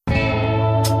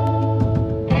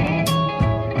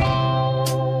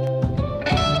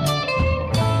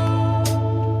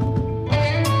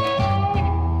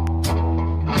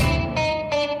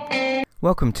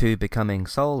Welcome to Becoming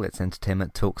Soul. It's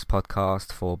Entertainment Talks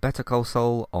podcast for Better Call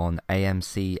Saul on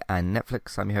AMC and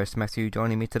Netflix. I'm your host Matthew.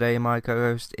 Joining me today, my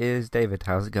co-host is David.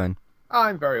 How's it going?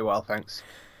 I'm very well, thanks.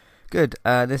 Good.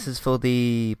 This is for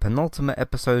the penultimate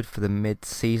episode for the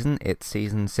mid-season. It's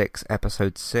season 6,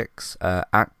 episode 6,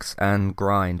 Axe and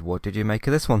Grind. What did you make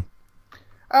of this one?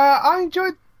 I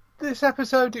enjoyed this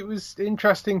episode. It was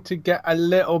interesting to get a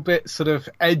little bit sort of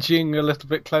edging a little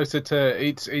bit closer to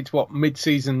it's what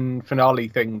mid-season finale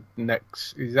thing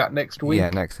next. Is that next week?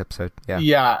 Yeah, next episode.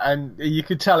 Yeah, and you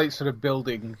could tell it's sort of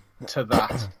building to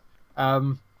that. I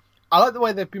like the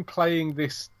way they've been playing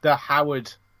the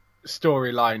Howard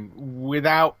storyline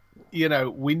without,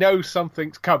 we know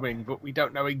something's coming, but we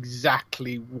don't know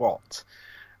exactly what.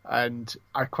 And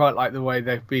I quite like the way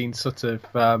they've been sort of,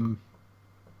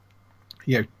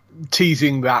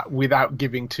 teasing that without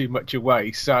giving too much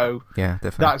away. So yeah,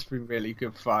 definitely. That's been really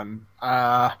good fun.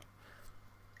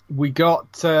 We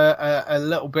got a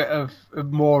little bit of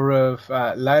more of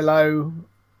Lalo,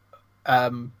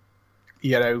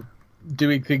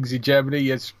 doing things in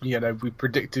Germany, as we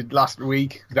predicted last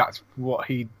week. That's what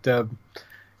he'd gone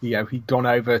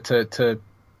over to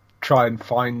try and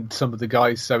find some of the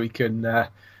guys so he can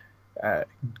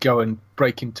go and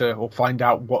break into or find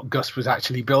out what Gus was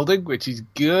actually building, which is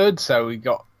good. So we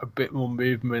got a bit more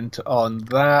movement on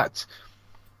that.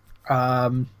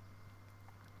 We're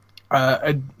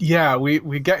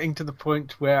getting to the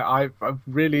point where I'm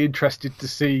really interested to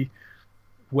see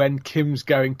when Kim's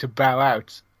going to bow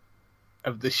out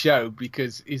of the show,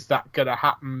 because is that going to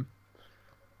happen?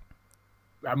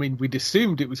 I mean, we'd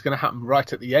assumed it was going to happen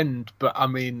right at the end, but I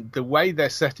mean, the way they're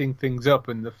setting things up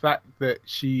and the fact that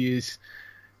she is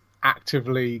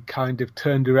actively kind of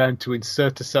turned around to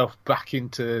insert herself back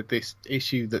into this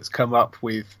issue that's come up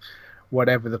with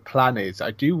whatever the plan is, I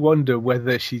do wonder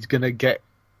whether she's going to get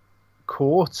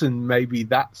caught and maybe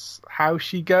that's how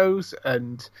she goes,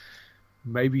 and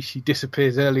maybe she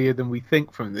disappears earlier than we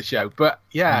think from the show. But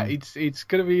yeah, it's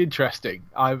going to be interesting.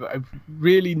 I've a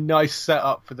really nice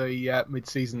setup for the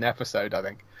mid-season episode, I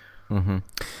think. Mm-hmm.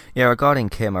 Yeah, regarding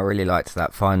Kim, I really liked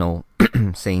that final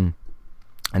scene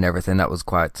and everything. That was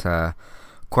quite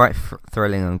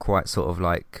thrilling and quite sort of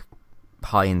like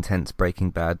high intense Breaking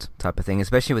Bad type of thing,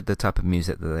 especially with the type of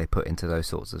music that they put into those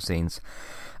sorts of scenes.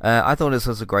 I thought this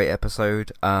was a great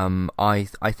episode. I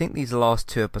think these last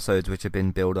two episodes, which have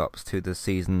been build-ups to the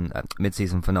season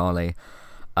mid-season finale,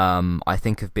 I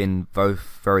think have been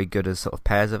both very good as sort of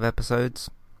pairs of episodes.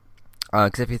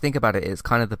 Because if you think about it, it's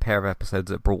kind of the pair of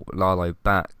episodes that brought Lalo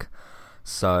back,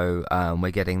 so we're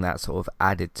getting that sort of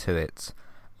added to it.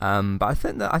 But I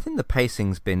think the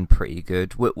pacing's been pretty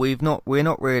good. We're not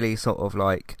really sort of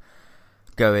like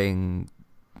going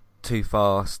too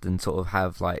fast and sort of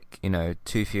have like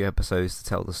too few episodes to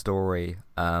tell the story,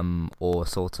 or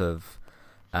sort of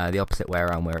the opposite way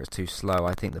around where it's too slow.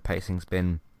 I think the pacing's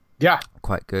been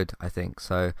quite good, I think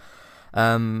so.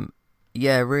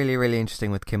 Really really interesting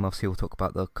with Kim. Obviously we'll talk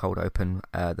about the cold open,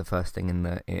 the first thing in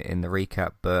the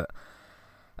recap, but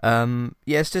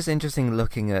it's just interesting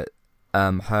looking at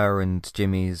her and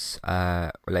Jimmy's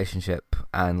relationship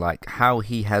and like how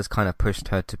he has kind of pushed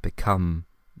her to become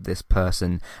this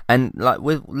person. And like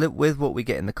with what we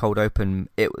get in the cold open,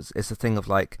 it's a thing of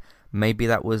like maybe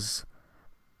that was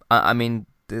I mean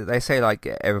they say like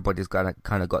everybody's kind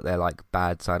of got their like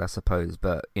bad side, I suppose,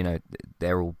 but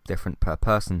they're all different per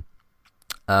person,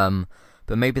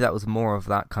 but maybe that was more of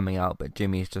that coming out. But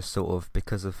Jimmy's just sort of,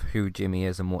 because of who Jimmy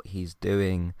is and what he's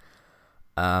doing,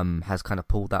 has kind of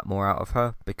pulled that more out of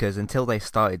her, because until they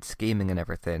started scheming and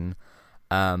everything,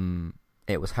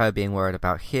 it was her being worried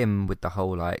about him with the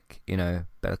whole like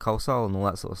Better Call Saul and all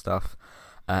that sort of stuff,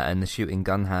 and the shooting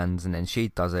gun hands, and then she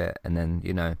does it, and then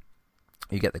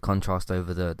you get the contrast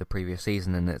over the previous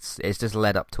season, and it's just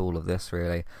led up to all of this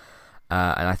really,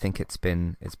 and I think it's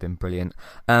been brilliant.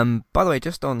 By the way,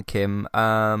 just on Kim,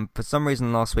 for some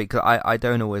reason last week, 'cause I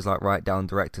don't always like write down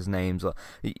directors' names, or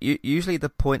usually the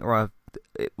point where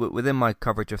within my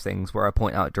coverage of things where I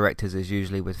point out directors is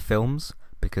usually with films,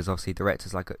 because obviously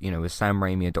directors like with Sam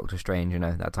Raimi or Doctor Strange,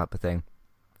 that type of thing.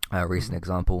 Recent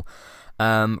example,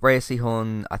 Rhea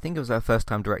Seehorn, I think it was her first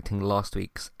time directing last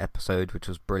week's episode, which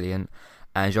was brilliant,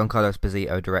 and Giancarlo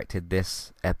Esposito directed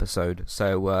this episode.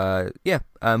 So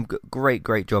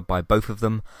great job by both of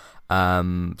them.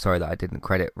 Sorry that I didn't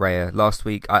credit Rhea last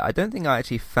week. I don't think I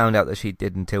actually found out that she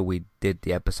did until we did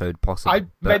the episode, possibly.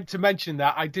 Meant to mention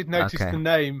that. I did notice the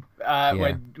name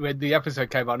when the episode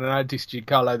came on, and I noticed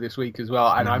Giancarlo this week as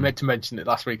well, and I meant to mention it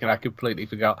last week, and I completely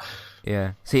forgot.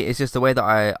 Yeah. See, it's just the way that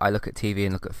I look at TV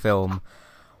and look at film.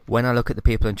 when I look at the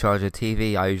people in charge of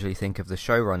TV, I usually think of the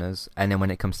showrunners, and then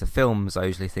when it comes to films, I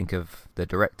usually think of the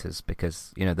directors,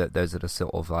 because those are the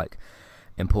sort of like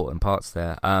important parts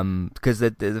there. Because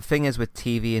the thing is with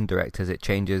TV and directors, it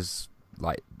changes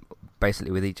like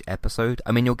basically with each episode.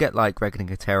 I mean, you'll get like Greg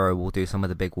Nicotero will do some of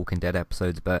the big Walking Dead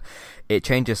episodes, but it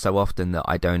changes so often that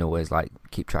I don't always like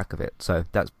keep track of it. So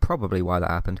that's probably why that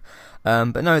happened.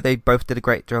 But no, they both did a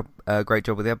great job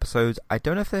with the episodes. I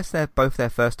don't know if it's both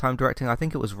their first time directing. I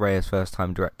think it was Rhea's first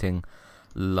time directing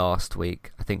last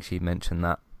week. I think she mentioned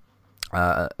that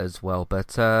as well.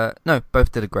 But no,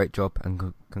 both did a great job,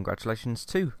 and congratulations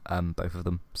to both of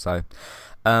them. So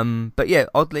but yeah,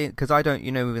 oddly, because I don't,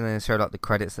 when they show like the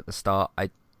credits at the start,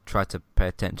 I try to pay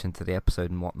attention to the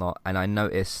episode and whatnot, and I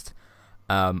noticed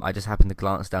I just happened to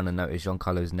glance down and notice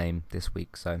Giancarlo's name this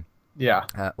week. So yeah,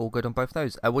 all good on both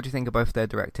those. What do you think of both their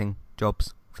directing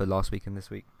jobs for last week and this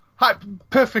week? Hi,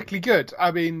 perfectly good.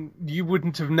 I mean, you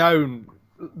wouldn't have known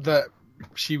that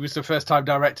she was the first time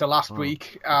director last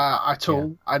week at all.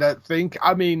 Yeah. I don't think.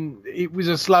 I mean, it was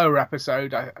a slower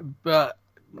episode, but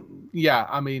yeah,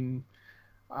 I mean,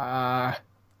 I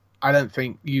don't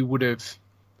think you would have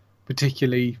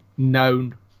particularly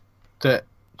known that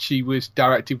she was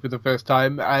directing for the first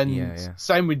time. And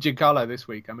same with Giancarlo this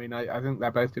week. I mean, I think they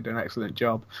both did an excellent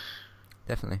job.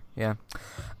 Definitely, yeah.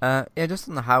 Just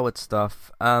on the Howard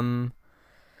stuff,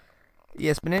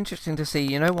 it's been interesting to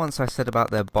see, once I said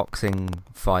about their boxing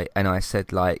fight, and I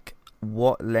said, like,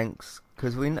 what lengths,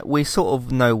 because we sort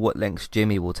of know what lengths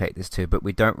Jimmy will take this to, but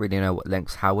we don't really know what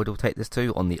lengths Howard will take this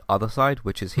to on the other side,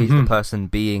 which is he's the person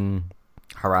being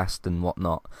harassed and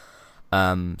whatnot.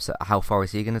 So how far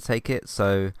is he going to take it?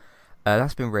 So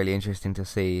that's been really interesting to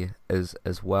see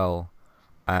as well,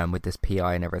 with this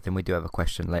PI and everything. We do have a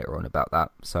question later on about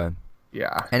that, so...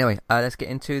 Yeah. Anyway, let's get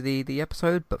into the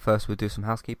episode, but first we'll do some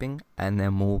housekeeping, and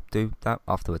then we'll do that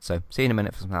afterwards. So, see you in a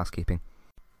minute for some housekeeping.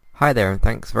 Hi there, and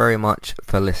thanks very much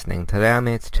for listening. Today I'm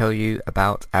here to tell you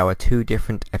about our 2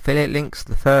 different affiliate links,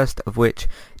 the first of which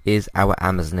is our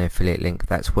Amazon affiliate link.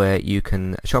 That's where you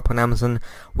can shop on Amazon.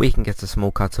 We can get a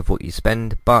small cut of what you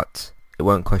spend, but it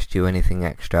won't cost you anything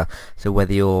extra. So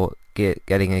whether you're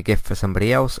getting a gift for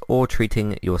somebody else or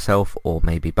treating yourself, or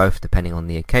maybe both depending on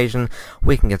the occasion,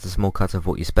 we can get a small cut of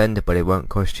what you spend, but it won't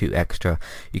cost you extra.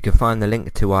 You can find the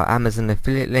link to our Amazon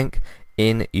affiliate link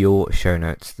in your show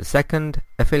notes. The second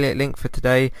affiliate link for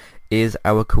today is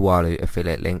our Kualu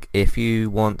affiliate link. If you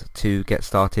want to get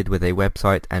started with a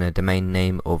website and a domain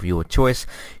name of your choice,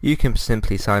 you can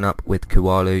simply sign up with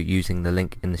Kualu using the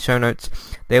link in the show notes.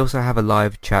 They also have a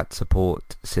live chat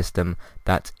support system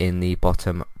that's in the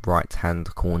bottom right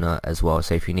hand corner as well.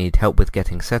 So if you need help with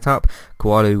getting set up,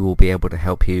 Kualu will be able to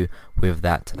help you with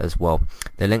that as well.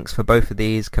 The links for both of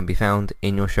these can be found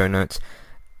in your show notes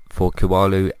for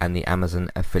Kualu and the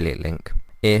Amazon affiliate link.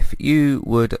 If you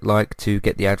would like to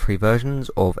get the ad-free versions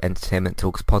of Entertainment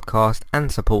Talks podcast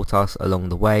and support us along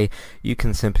the way, you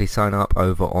can simply sign up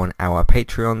over on our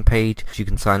Patreon page. You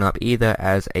can sign up either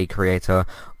as a creator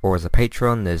or as a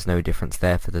patron. There's no difference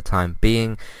there for the time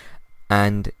being,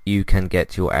 and you can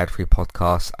get your ad-free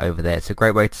podcasts over there. It's a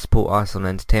great way to support us on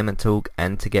Entertainment Talk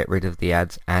and to get rid of the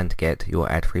ads and get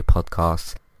your ad-free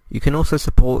podcasts. You can also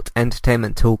support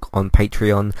Entertainment Talk on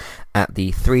Patreon at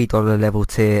the $3 level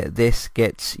tier. This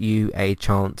gets you a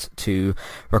chance to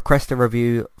request a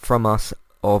review from us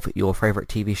of your favourite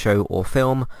TV show or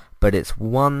film, but it's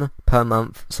one per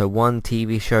month, so one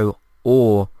TV show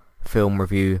or film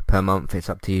review per month. It's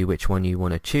up to you which one you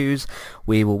want to choose.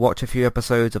 We will watch a few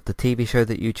episodes of the TV show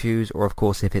that you choose, or of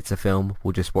course if it's a film,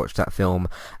 we'll just watch that film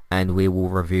and we will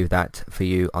review that for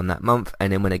you on that month.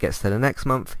 And then when it gets to the next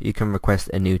month, you can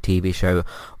request a new TV show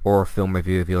or a film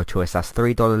review of your choice. That's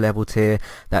 $3 level tier.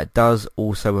 That does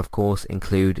also of course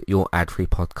include your ad-free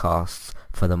podcasts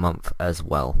for the month as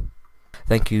well.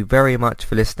 Thank you very much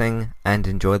for listening and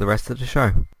enjoy the rest of the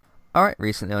show. Alright,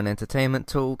 recently on Entertainment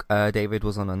Talk, David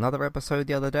was on another episode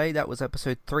the other day. That was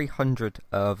episode 300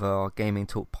 of our Gaming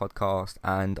Talk podcast,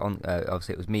 and on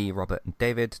obviously it was me, Robert and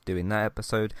David doing that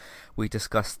episode. We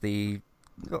discussed the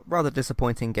rather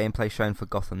disappointing gameplay shown for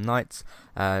Gotham Knights,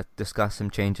 discussed some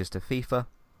changes to FIFA.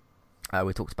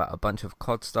 We talked about a bunch of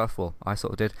COD stuff, well, I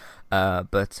sort of did,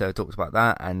 but talked about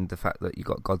that and the fact that you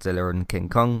got Godzilla and King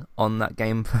Kong on that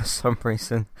game for some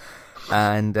reason.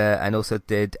 And also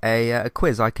did a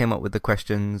quiz. I came up with the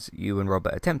questions. You and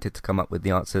Robert attempted to come up with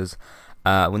the answers.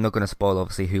 We're not going to spoil,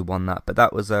 obviously, who won that, but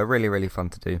that was really, really fun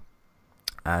to do.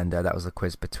 And that was a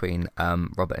quiz between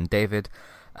Robert and David.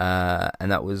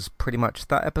 And that was pretty much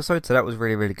that episode. So that was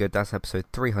really, really good. That's episode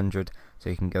 300. So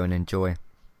you can go and enjoy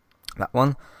that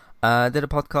one. Did a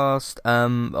podcast,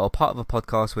 or part of a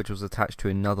podcast which was attached to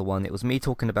another one. It was me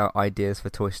talking about ideas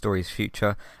for Toy Story's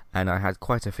future, and I had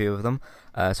quite a few of them.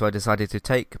 So I decided to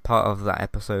take part of that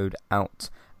episode out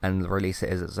and release it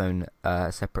as its own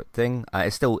separate thing.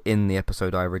 It's still in the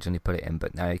episode I originally put it in,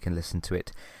 but now you can listen to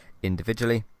it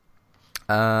individually.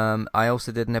 I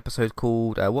also did an episode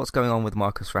called What's Going On with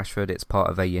Marcus Rashford. It's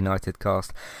part of a United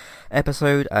Cast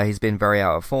episode. He's been very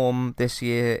out of form this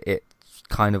year. It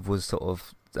kind of was sort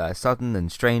of sudden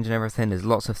and strange and everything. There's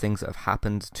lots of things that have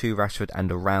happened to Rashford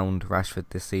and around Rashford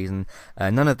this season.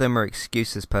 None of them are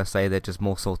excuses per se. They're just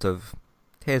more sort of,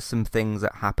 here's some things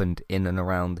that happened in and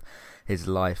around his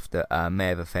life that may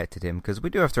have affected him. Because we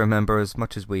do have to remember, as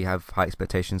much as we have high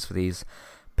expectations for these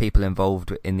people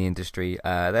involved in the industry,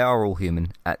 they are all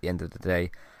human at the end of the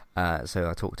day. So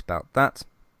I talked about that.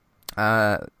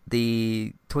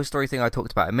 The Toy Story thing I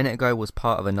talked about a minute ago was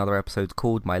part of another episode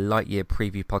called my Lightyear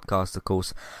Preview Podcast. Of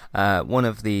course, one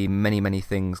of the many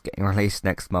things getting released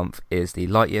next month is the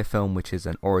Lightyear film, which is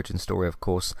an origin story, of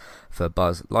course, for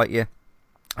Buzz Lightyear.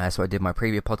 So I did my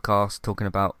preview podcast talking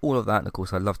about all of that, and of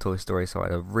course I love Toy Story, so I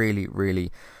had a really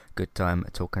good time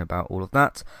talking about all of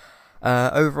that.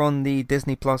 Over on the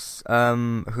Disney Plus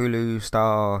Hulu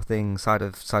Star thing side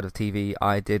of TV,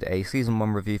 I did a season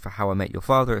 1 review for How I Met Your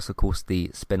Father. It's of course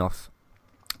the spin-off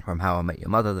from How I Met Your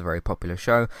Mother, the very popular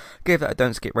show. Gave it a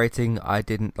don't skip rating. I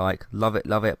didn't love it,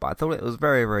 but I thought it was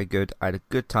very good. I had a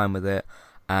good time with it,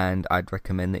 and I'd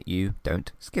recommend that you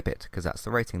don't skip it, because that's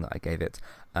the rating that I gave it.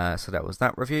 So that was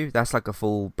that review. That's like a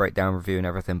full breakdown review and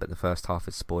everything, but the first half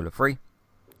is spoiler free.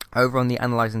 Over on the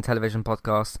Analyzing Television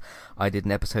podcast, I did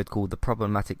an episode called The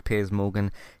Problematic Piers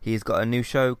Morgan. He's got a new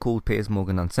show called Piers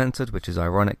Morgan Uncensored, which is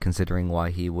ironic considering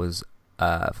why he was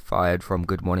fired from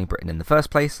Good Morning Britain in the first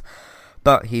place.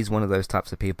 But he's one of those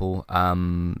types of people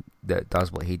that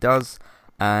does what he does.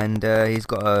 And he's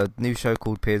got a new show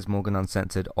called Piers Morgan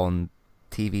Uncensored on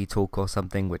TV Talk or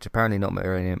something, which apparently not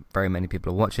very many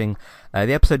people are watching.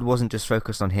 The episode wasn't just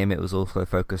focused on him, it was also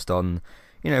focused on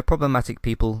problematic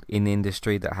people in the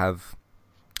industry that have,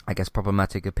 I guess,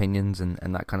 problematic opinions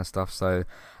and that kind of stuff. So,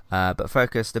 but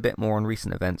focused a bit more on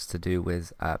recent events to do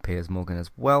with Piers Morgan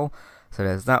as well. So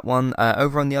there's that one.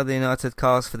 Over on the other United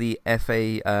Cast for the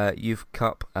FA Youth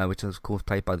Cup, which was of course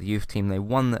played by the youth team. They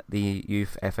won the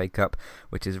Youth FA Cup,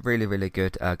 which is really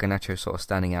good. Garnacho sort of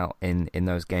standing out in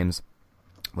those games,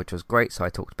 which was great. So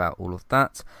I talked about all of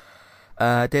that.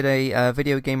 Did a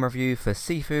video game review for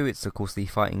Sifu. It's of course the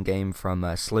fighting game from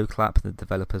Slow Clap, the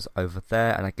developers over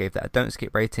there, and I gave that a don't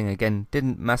skip rating. Again,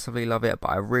 didn't massively love it,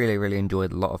 but I really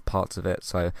enjoyed a lot of parts of it,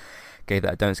 so gave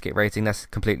that a don't skip rating. That's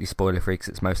completely spoiler free because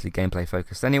it's mostly gameplay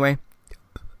focused anyway.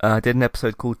 Did an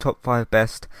episode called Top 5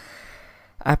 Best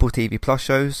Apple TV Plus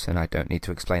Shows, and I don't need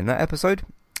to explain that episode.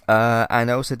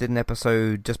 And I also did an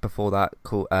episode just before that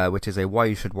called, which is a Why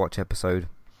You Should Watch episode,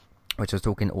 which was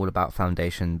talking all about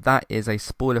Foundation. That is a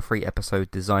spoiler-free episode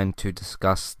designed to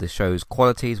discuss the show's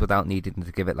qualities without needing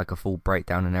to give it like a full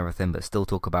breakdown and everything, but still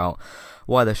talk about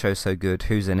why the show's so good,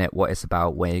 who's in it, what it's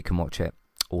about, where you can watch it,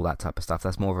 all that type of stuff.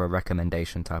 That's more of a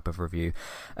recommendation type of review.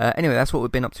 Anyway, that's what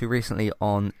we've been up to recently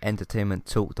on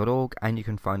entertainmenttalk.org, and you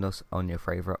can find us on your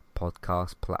favourite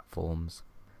podcast platforms.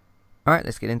 Alright,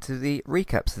 let's get into the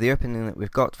recaps. The opening that we've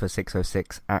got for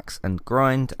 606 Axe and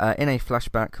Grind. In a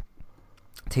flashback,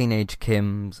 teenage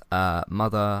Kim's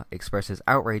mother expresses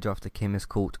outrage after Kim is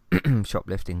caught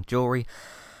shoplifting jewelry.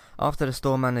 After the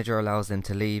store manager allows them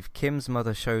to leave, Kim's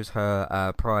mother shows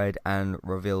her pride and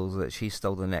reveals that she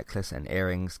stole the necklace and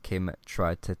earrings Kim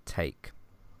tried to take.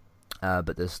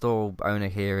 But the store owner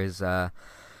here is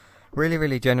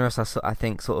really generous. I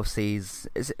think sort of sees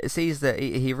that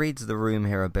he reads the room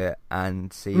here a bit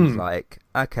and sees like,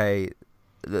 okay,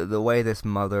 the way this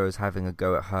mother is having a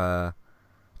go at her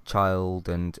child,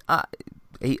 and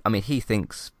he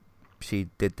thinks she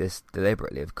did this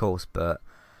deliberately, of course, but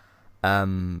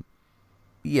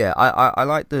yeah, I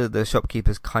like the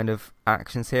shopkeeper's kind of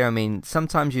actions here. I mean,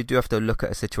 sometimes you do have to look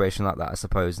at a situation like that, I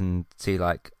suppose, and see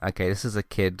like, okay, this is a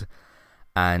kid,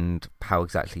 and how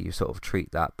exactly you sort of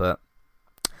treat that. But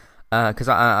because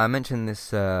I mentioned this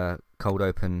cold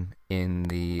open in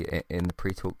the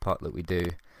pre-talk part that we do,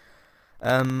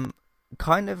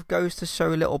 kind of goes to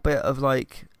show a little bit of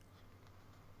like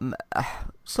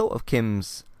sort of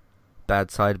Kim's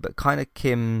bad side, but kind of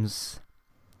Kim's,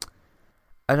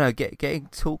 I don't know, getting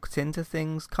talked into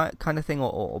things kind of thing,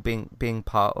 or being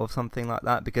part of something like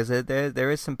that, because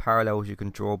there is some parallels you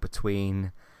can draw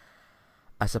between,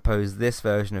 I suppose, this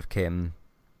version of Kim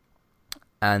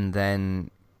and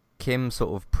then Kim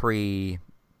sort of pre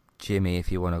Jimmy,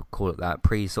 if you want to call it that,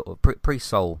 pre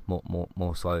Soul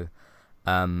more so,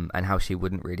 and how she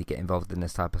wouldn't really get involved in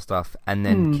this type of stuff, and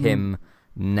then Kim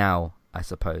now, I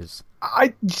suppose.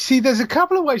 I see. There's a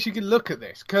couple of ways you can look at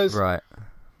this, because Right.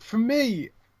 for me,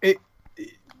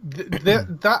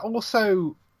 that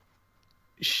also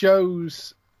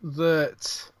shows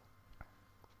that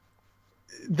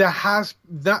there has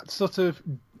that sort of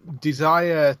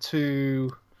desire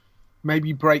to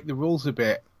maybe break the rules a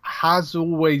bit has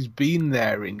always been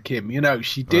there in Kim. You know,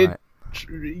 she did. Right.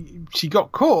 She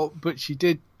got caught, but she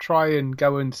did try and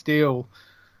go and steal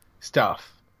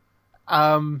stuff.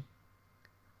 And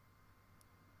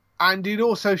it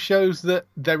also shows that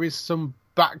there is some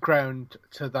background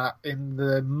to that in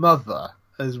the mother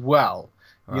as well.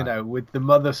 Right. You know, with the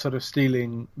mother sort of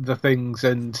stealing the things,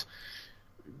 and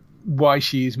why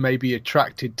she is maybe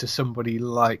attracted to somebody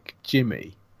like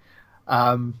Jimmy,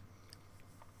 and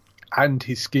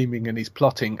his scheming and his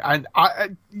plotting. And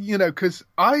because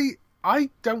I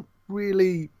don't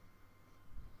really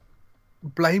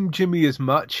blame Jimmy as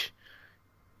much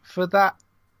for that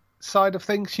side of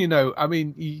things. You know, I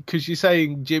mean, because you're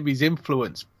saying Jimmy's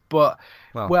influence, but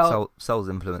Soul's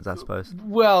influence, I suppose.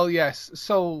 Well, yes,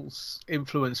 Soul's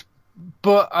influence,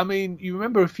 but I mean, you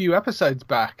remember a few episodes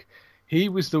back, he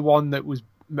was the one that was,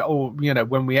 or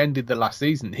when we ended the last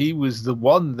season, he was the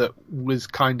one that was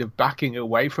kind of backing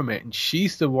away from it, and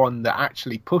she's the one that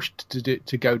actually pushed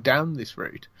to go down this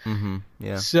route. Mm-hmm.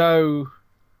 Yeah. So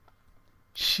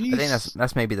I think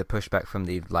that's maybe the pushback from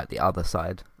the other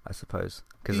side, I suppose,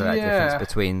 because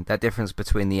that difference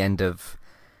between the end of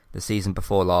the season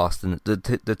before last and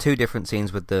the two different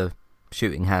scenes with the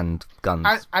shooting hand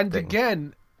guns. And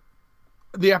again,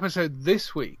 the episode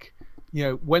this week,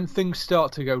 when things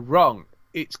start to go wrong,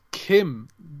 it's Kim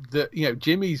that,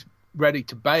 Jimmy's ready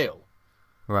to bail.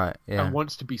 Right, yeah. And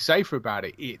wants to be safer about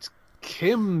it. It's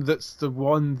Kim that's the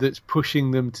one that's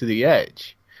pushing them to the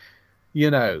edge.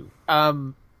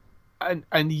 And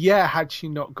had she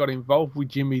not got involved with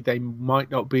Jimmy, they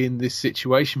might not be in this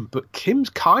situation. But Kim's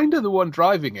kind of the one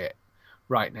driving it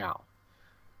right now.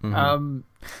 Mm-hmm.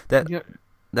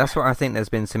 That's where I think there's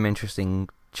been some interesting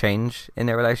change in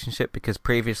their relationship, because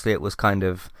previously it was kind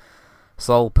of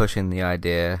Soul pushing the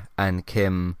idea and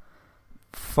Kim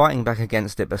fighting back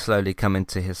against it, but slowly coming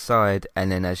to his side.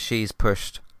 And then as she's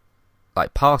pushed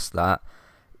past that,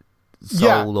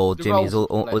 Soul or Jimmy's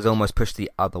was almost pushed the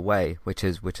other way, which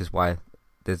is why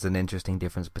there's an interesting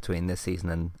difference between this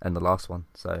season and the last one.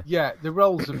 So yeah, the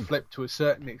roles have flipped to a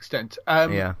certain extent.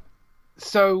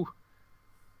 So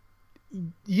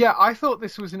yeah, I thought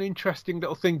this was an interesting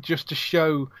little thing just to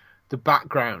show the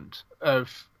background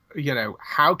of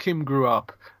how Kim grew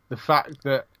up, the fact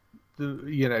that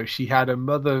she had a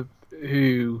mother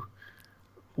who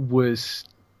was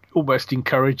almost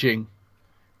encouraging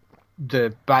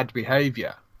the bad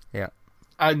behavior,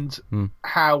 and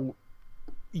how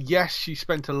she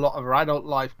spent a lot of her adult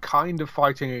life kind of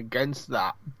fighting against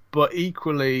that, but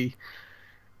equally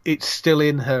it's still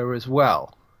in her as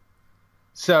well.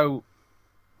 So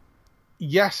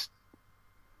yes,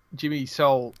 Jimmy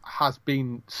Soul has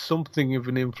been something of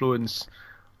an influence,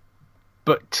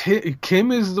 but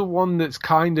Kim is the one that's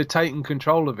kind of taking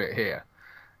control of it here.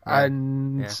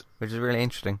 And which is really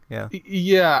interesting. And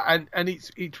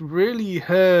it's really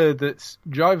her that's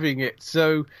driving it.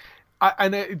 So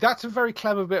that's a very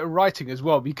clever bit of writing as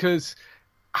well, because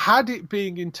had it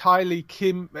being entirely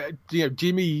Kim,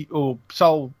 Jimmy or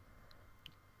Soul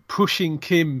pushing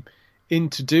Kim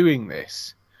into doing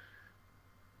this,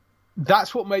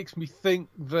 that's what makes me think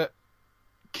that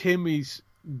Kim is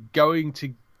going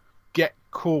to get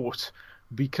caught,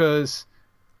 because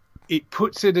it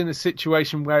puts it in a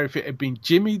situation where if it had been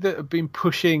Jimmy that had been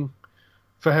pushing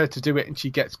for her to do it and she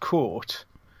gets caught,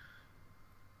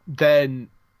 then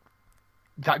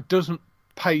that doesn't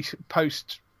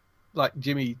post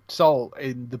Jimmy Soul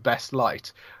in the best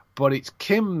light. But it's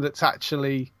Kim that's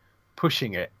actually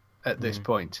pushing it at this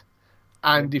point.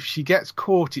 And if she gets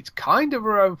caught, it's kind of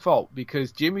her own fault,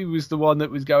 because Jimmy was the one that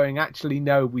was going, actually,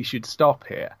 no, we should stop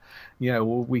here.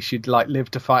 Or we should live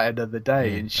to fight another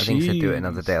day. And I think she should do it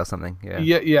another day or something.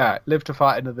 Live to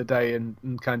fight another day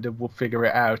and kind of we'll figure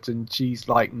it out. And she's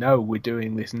like, no, we're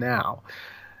doing this now.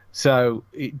 So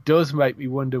it does make me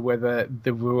wonder whether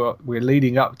we're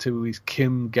leading up to is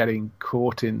Kim getting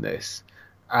caught in this,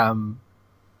 and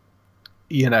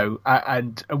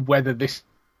whether this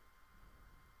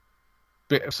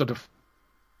bit of sort of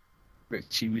that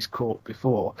she was caught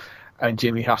before, and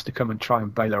Jimmy has to come and try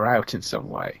and bail her out in some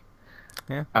way.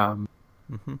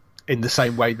 In the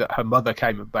same way that her mother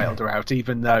came and bailed her out,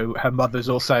 even though her mother's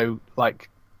also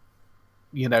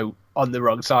on the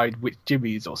wrong side, which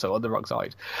Jimmy is also on the wrong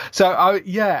side. So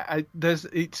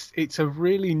it's a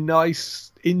really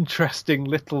nice, interesting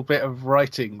little bit of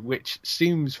writing, which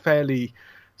seems fairly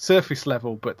surface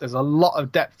level, but there's a lot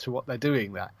of depth to what they're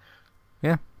doing there.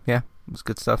 Yeah, it's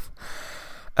good stuff.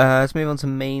 Let's move on to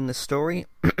main story.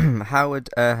 Howard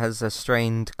has a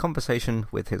strained conversation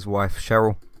with his wife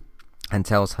Cheryl and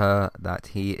tells her that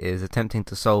he is attempting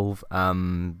to solve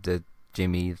the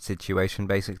Jimmy situation,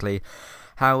 basically.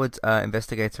 Howard's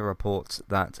investigator reports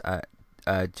that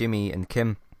Jimmy and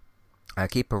Kim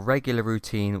keep a regular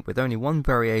routine, with only one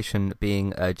variation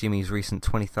being Jimmy's recent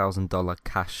 $20,000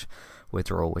 cash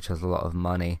withdrawal, which has a lot of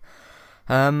money.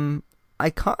 I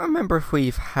can't remember if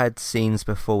we've had scenes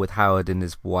before with Howard and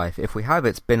his wife. If we have,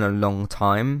 it's been a long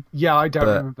time. Yeah, I don't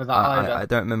remember that either. I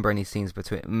don't remember any scenes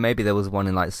between. Maybe there was one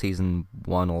in like season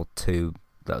 1 or 2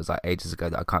 that was like ages ago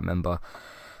that I can't remember.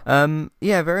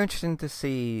 Yeah, very interesting to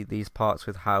see these parts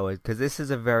with Howard, because this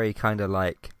is a very kind of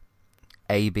like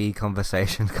A-B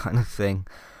conversation kind of thing.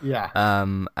 Yeah.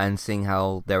 And seeing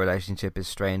how their relationship is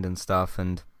strained and stuff,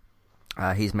 and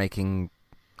he's making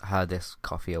her this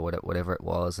coffee or whatever it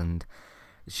was, and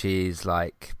she's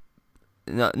like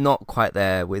not quite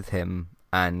there with him,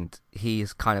 and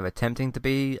he's kind of attempting to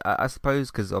be, I suppose,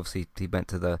 because obviously he went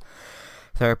to the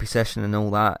therapy session and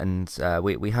all that, and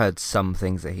we heard some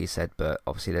things that he said, but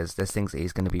obviously there's things that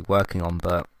he's going to be working on.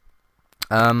 But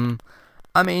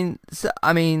I mean,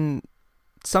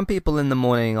 some people in the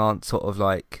morning aren't sort of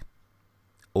like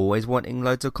always wanting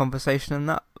loads of conversation and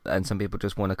that, and some people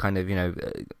just want to kind of, you know,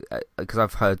 because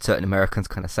I've heard certain Americans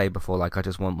kind of say before, like, I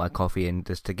just want my coffee and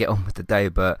just to get on with the day.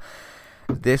 But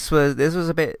this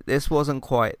wasn't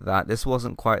quite that. This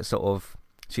wasn't quite sort of,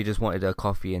 she just wanted her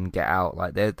coffee and get out.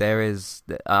 Like there is,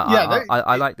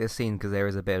 I like this scene because there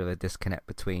is a bit of a disconnect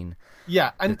between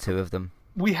the two of them.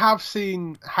 We have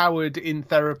seen Howard in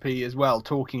therapy as well,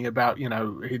 talking about, you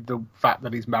know, the fact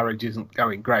that his marriage isn't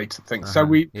going great and things. So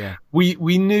we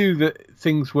knew that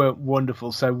things weren't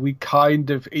wonderful. So we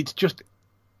kind of, it's just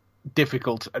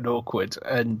difficult and awkward,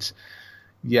 and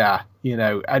you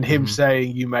know, and him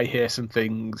saying you may hear some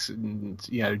things and,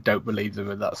 you know, don't believe them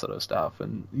and that sort of stuff.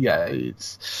 And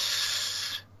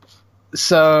it's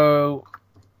so.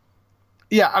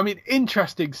 Yeah, I mean,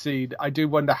 interesting scene. I do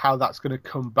wonder how that's going to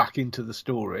come back into the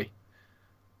story.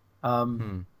 Yeah.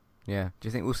 Do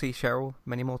you think we'll see Cheryl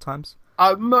many more times?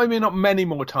 Maybe not many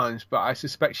more times, but I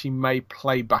suspect she may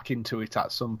play back into it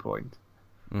at some point.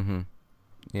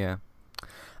 Yeah.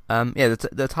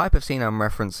 The type of scene I'm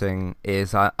referencing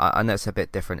is, I know it's a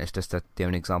bit different. It's just the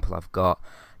only example I've got.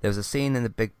 There was a scene in The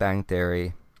Big Bang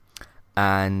Theory,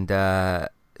 and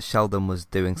Sheldon was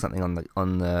doing something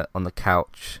on the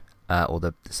couch. Or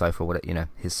the sofa, whatever, you know,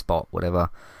 his spot, whatever.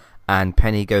 And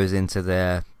Penny goes into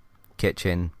their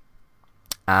kitchen,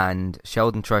 and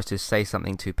Sheldon tries to say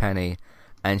something to Penny,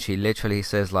 and she literally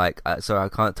says like, "Sorry, I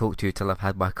can't talk to you till I've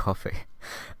had my coffee."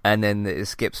 And then it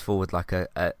skips forward like a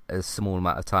small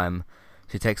amount of time.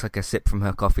 She takes like a sip from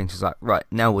her coffee, and she's like, "Right,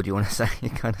 now what do you want to say?"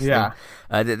 kind of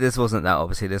thing. This wasn't that,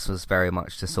 obviously. This was very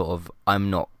much just sort of, I'm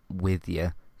not with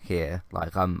you here,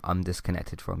 like I'm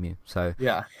disconnected from you. So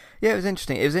yeah, it was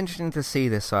interesting. It was interesting to see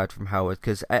this side from Howard,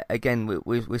 because again,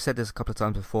 we said this a couple of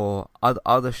times before.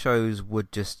 Other shows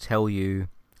would just tell you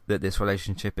that this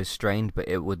relationship is strained, but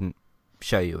it wouldn't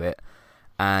show you it.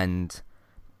 And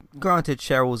granted,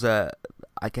 Cheryl's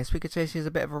I guess we could say she's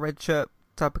a bit of a red shirt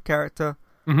type of character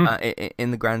in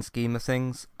the grand scheme of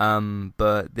things.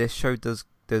 But this show does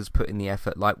put in the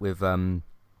effort, like with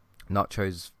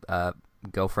Nacho's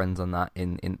girlfriends on that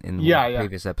in the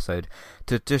previous episode,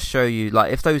 to just show you,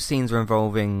 like, if those scenes are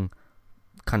involving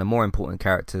kind of more important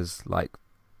characters, like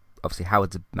obviously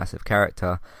Howard's a massive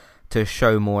character, to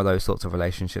show more of those sorts of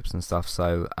relationships and stuff.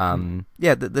 So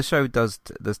the show does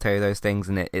tell you those things,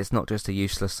 and it's not just a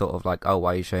useless sort of like, oh,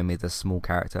 why are you showing me this small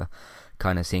character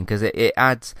kind of scene, because it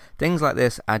adds things like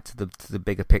this, add to the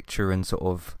bigger picture, and sort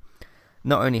of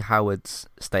not only Howard's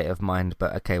state of mind,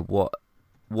 but okay, what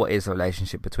is the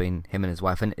relationship between him and his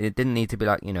wife. And it didn't need to be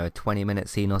like, you know, a 20-minute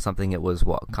scene or something. It was,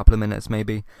 a couple of minutes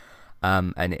maybe,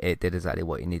 and it did exactly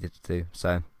what you needed to do.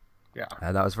 So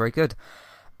that was very good.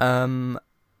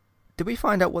 Did we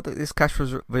find out what this cash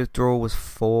withdrawal was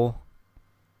for?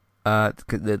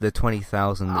 The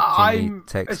 20,000 that Jimmy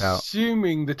takes out. I'm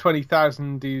assuming the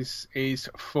 20,000 is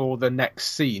for the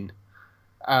next scene,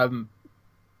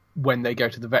 when they go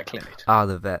to the vet clinic.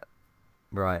 The vet,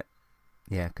 right?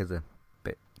 Yeah, because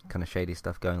kind of shady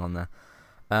stuff going on there.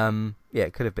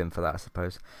 It could have been for that, I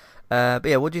suppose. But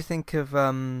yeah, what do you think of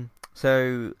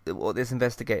so what this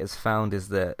investigator's found is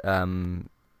that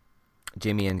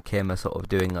Jimmy and Kim are sort of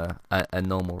doing a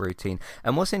normal routine.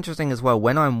 And what's interesting as well,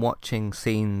 when I'm watching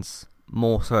scenes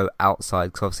more so outside,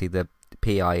 because obviously the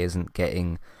PI isn't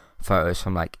getting photos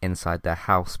from like inside their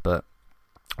house, but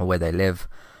or where they live.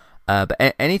 But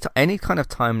any kind of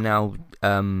time now,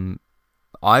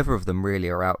 either of them really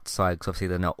are outside, because obviously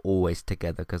they're not always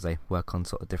together because they work on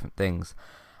sort of different things.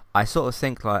 I sort of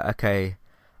think like, okay,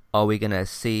 are we gonna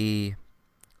see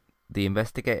the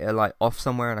investigator like off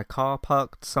somewhere in a car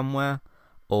parked somewhere,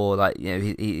 or like, you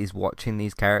know, he's watching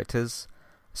these characters,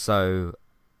 so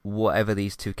whatever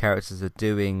these two characters are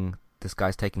doing, this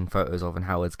guy's taking photos of, and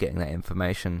Howard's getting that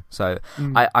information. So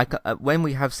I when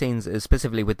we have scenes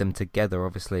specifically with them together,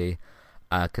 obviously,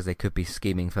 because they could be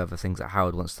scheming for other things that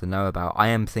Howard wants to know about, I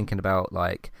am thinking about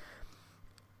like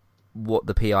what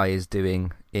the PI is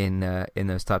doing in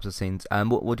those types of scenes.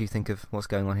 What do you think of what's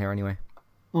going on here anyway?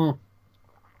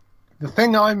 The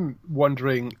thing I'm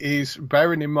wondering is,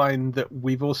 bearing in mind that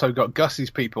we've also got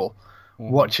Gus's people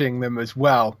watching them as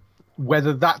well,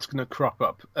 whether that's going to crop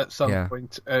up at some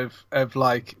point of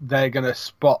like they're going to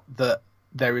spot that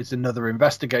there is another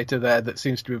investigator there that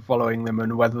seems to be following them,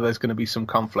 and whether there's going to be some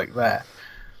conflict there.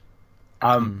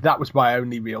 That was my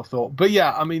only real thought. But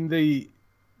yeah, I mean,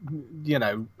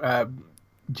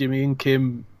 Jimmy and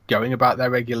Kim going about their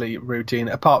regular routine,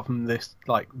 apart from this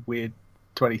like weird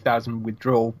 20,000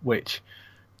 withdrawal, which,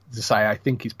 as I say, I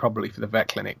think is probably for the vet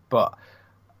clinic. But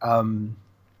other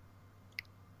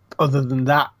than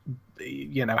that,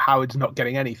 you know, Howard's not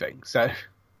getting anything. So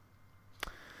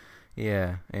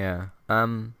yeah.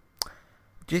 Do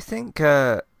you think?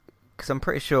 Because I'm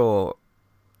pretty sure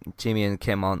Jimmy and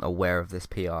Kim aren't aware of this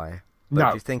PI. But no.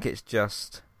 Do you think it's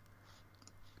just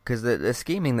because the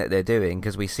scheming that they're doing?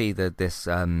 Because we see this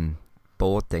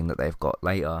board thing that they've got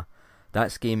later.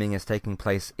 That scheming is taking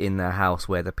place in their house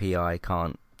where the PI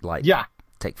can't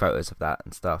take photos of that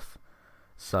and stuff.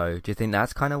 So do you think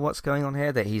that's kind of what's going on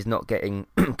here? That he's not getting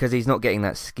because he's not getting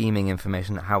that scheming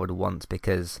information that Howard wants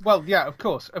because... Well, yeah, of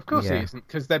course he isn't,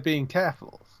 because they're being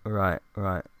careful. Right,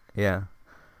 yeah.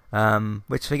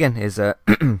 Which again is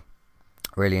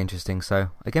really interesting. So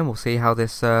again, we'll see how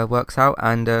this works out.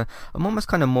 And I'm almost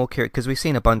kind of more curious because we've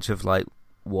seen a bunch of like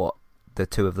what the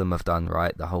two of them have done,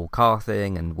 right? The whole car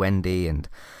thing and Wendy and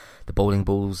the bowling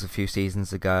balls a few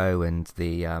seasons ago and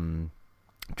the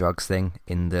drugs thing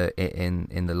in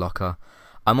the locker.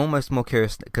 I'm almost more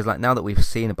curious because like now that we've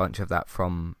seen a bunch of that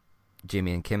from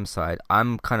Jimmy and Kim's side,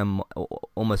 I'm kind of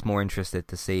almost more interested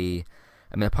to see.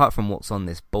 I mean, apart from what's on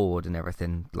this board and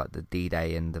everything, like the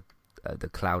D-Day and the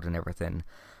cloud and everything,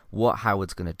 what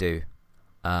Howard's gonna do,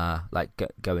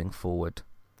 going forward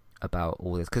about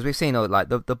all this, because we've seen like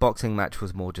the boxing match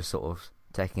was more just sort of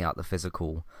taking out the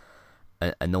physical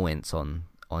annoyance on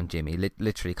Jimmy,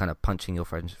 literally kind of punching your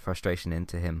frustration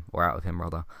into him or out of him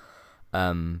rather.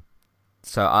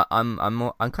 So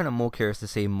I'm kind of more curious to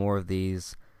see more of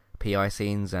these PI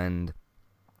scenes, and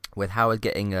with Howard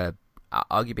getting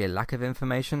arguably a lack of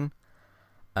information,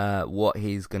 what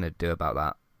he's gonna do about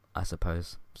that, I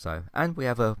suppose. So, and we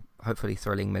have a hopefully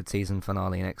thrilling mid-season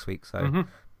finale next week, so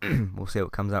we'll see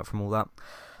what comes out from all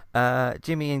that.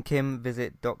 Jimmy and Kim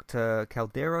visit Dr.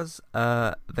 Caldera's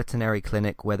veterinary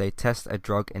clinic where they test a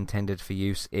drug intended for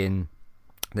use in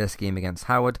their scheme against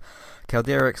Howard.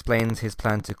 Caldera explains his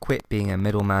plan to quit being a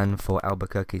middleman for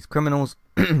Albuquerque's criminals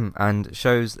and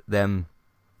shows them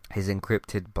his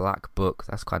encrypted black book,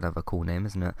 that's kind of a cool name,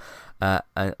 isn't it,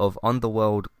 of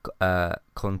underworld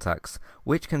contacts,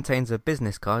 which contains a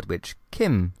business card which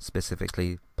Kim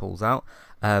specifically pulls out.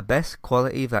 Best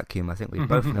quality vacuum. I think we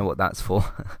both know what that's for.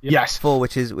 Yes.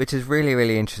 which is really,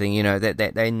 really interesting. You know,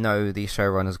 they know, these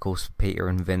showrunners, of course, Peter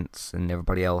and Vince and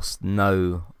everybody else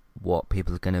know what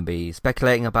people are going to be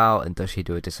speculating about, and does she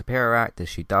do a disappear act? Does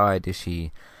she die? Does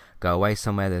she go away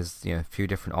somewhere? There's, you know, a few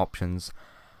different options.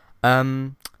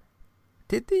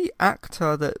 Did the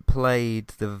actor that played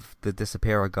the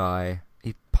disappearer guy,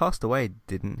 he passed away,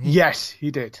 didn't he? Yes,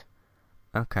 he did.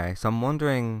 Okay, so I'm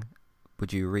wondering,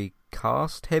 would you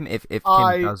recast him if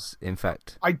Kim does in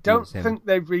fact? I don't think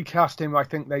they'd recast him. I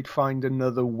think they'd find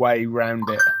another way round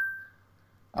it.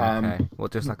 Okay.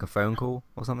 What, just like a phone call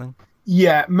or something?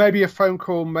 Yeah, maybe a phone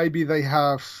call. Maybe they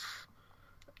have.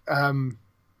 I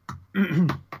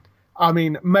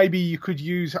mean, maybe you could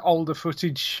use older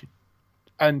footage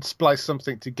and splice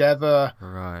something together,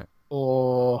 right?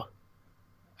 Or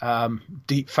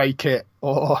deep fake it,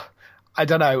 or I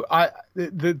don't know.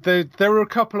 There are a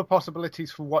couple of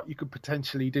possibilities for what you could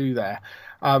potentially do there,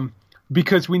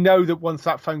 because we know that once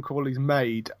that phone call is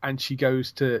made and she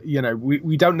goes to, you know,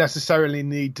 we don't necessarily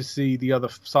need to see the other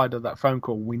side of that phone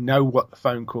call. We know what the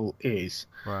phone call is,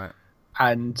 right?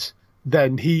 And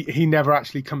then he never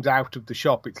actually comes out of the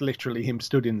shop. It's literally him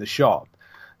stood in the shop.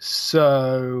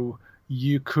 So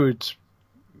you could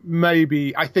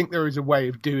maybe, I think there is a way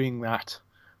of doing that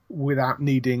without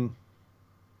needing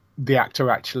the actor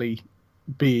actually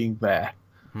being there.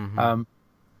 Mm-hmm.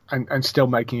 And still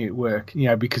making it work,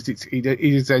 because it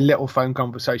is a little phone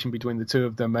conversation between the two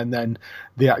of them, and then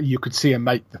you could see him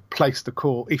place the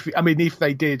call. If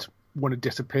they did want to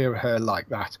disappear her like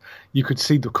that, you could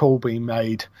see the call being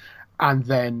made, and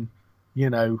then you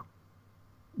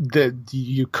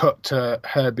cut to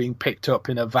her being picked up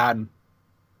in a van,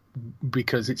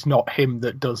 because it's not him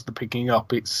that does the picking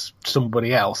up, it's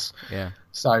somebody else. Yeah.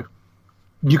 So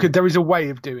there is a way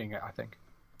of doing it, I think.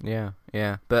 Yeah,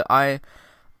 but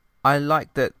I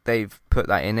like that they've put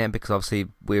that in it, because obviously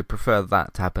we would prefer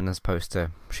that to happen as opposed to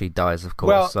she dies, of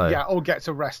course. Well, or gets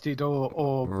arrested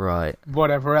or right,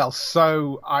 whatever else.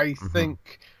 So I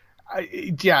think,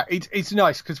 it's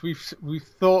nice because we've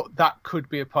thought that could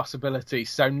be a possibility.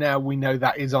 So now we know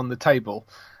that is on the table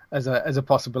as a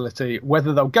possibility.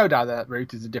 Whether they'll go down that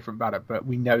route is a different matter, but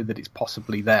we know that it's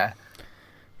possibly there.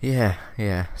 Yeah.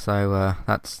 So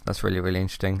that's really, really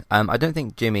interesting. I don't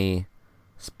think Jimmy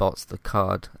spots the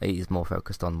card. He's more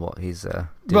focused on what he's doing.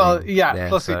 Well, yeah. There,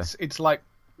 plus, so. it's like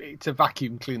it's a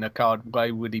vacuum cleaner card. Why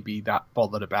would he be that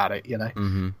bothered about it?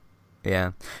 Mm-hmm.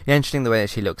 Yeah. Interesting the way that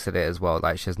she looks at it as well.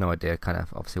 Like she has no idea, kind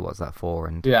of, obviously, what's that for,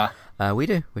 and we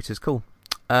do, which is cool.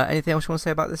 Anything else you want to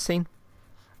say about this scene?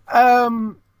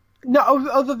 No,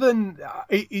 other than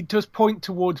it does point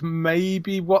towards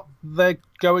maybe what they're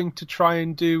going to try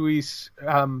and do is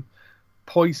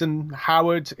poison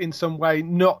Howard in some way,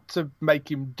 not to make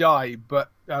him die,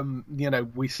 but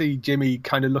we see Jimmy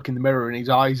kind of look in the mirror and his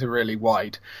eyes are really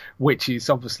wide, which is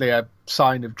obviously a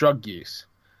sign of drug use.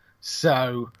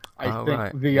 So I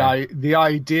think the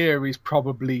idea is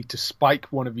probably to spike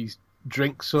one of his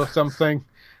drinks or something.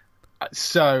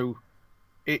 So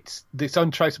it's this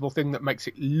untraceable thing that makes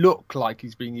it look like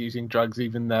he's been using drugs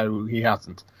even though he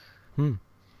hasn't.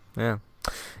 Yeah,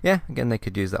 again, they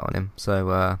could use that on him,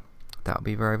 so that would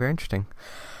be very, very interesting.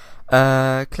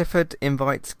 Clifford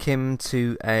invites Kim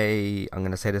to I'm going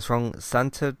to say this wrong,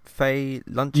 Santa Fe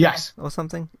luncheon? Yes. Or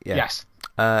something? Yeah. Yes.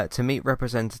 To meet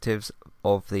representatives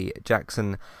of the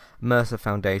Jackson Mercer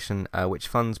Foundation, which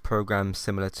funds programs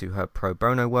similar to her pro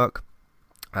bono work.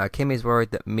 Kim is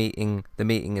worried that the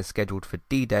meeting is scheduled for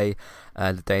D-Day,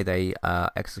 the day they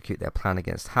execute their plan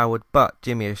against Howard, but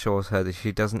Jimmy assures her that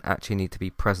she doesn't actually need to be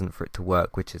present for it to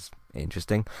work, which is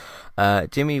interesting.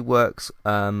 Jimmy works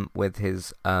with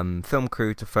his film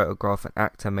crew to photograph an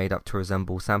actor made up to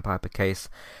resemble Sandpiper case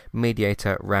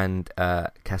mediator Rand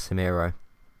Casimiro.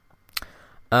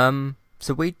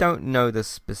 So we don't know the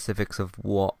specifics of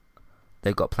what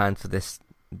they've got planned for this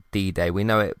D-Day. We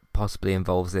know it possibly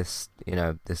involves this,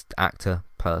 this actor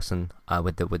person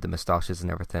with the moustaches and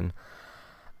everything.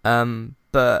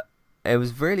 But it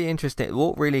was really interesting.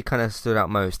 What really kind of stood out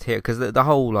most here, because the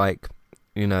whole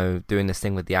doing this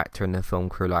thing with the actor and the film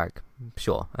crew,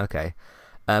 sure, okay.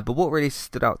 But what really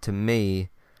stood out to me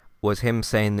was him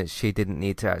saying that she didn't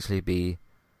need to actually be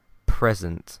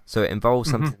present. So it involves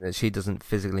something that she doesn't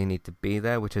physically need to be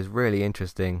there, which is really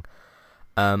interesting.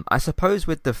 I suppose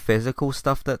with the physical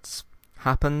stuff that's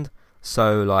happened,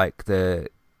 so the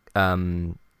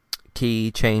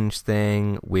key change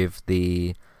thing with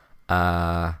the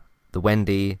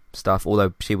Wendy stuff,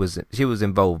 although she was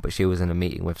involved, but she was in a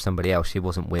meeting with somebody else. She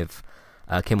wasn't with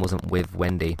Kim wasn't with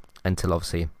Wendy until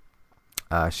obviously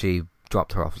she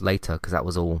dropped her off later, because that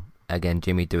was all again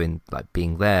Jimmy doing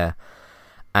being there.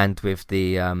 And with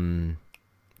the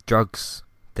drugs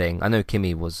thing, I know Kim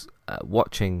was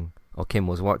watching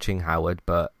Howard,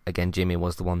 but again Jimmy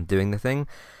was the one doing the thing.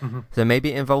 So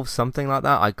maybe it involves something like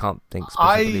that. I can't think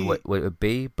specifically what it would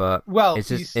be, but it's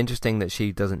just interesting that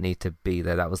she doesn't need to be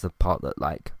there. That was the part that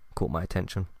caught my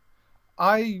attention.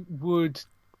 I would,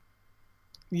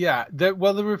 there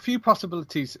are a few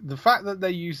possibilities. The fact that they're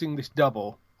using this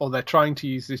double, or they're trying to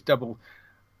use this double,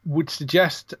 would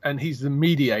suggest, and he's the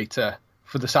mediator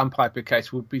for the Sandpiper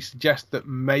case, would suggest that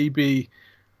maybe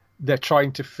they're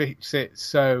trying to fix it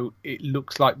so it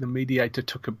looks like the mediator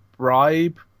took a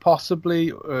bribe,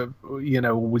 possibly, or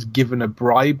was given a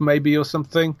bribe maybe or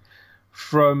something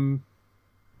from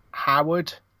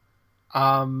Howard.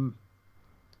 That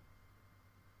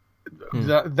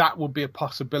would be a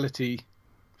possibility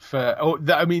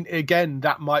again,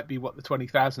 that might be what the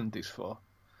 20,000 is for.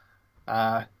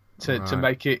 To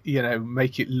make it,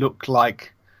 make it look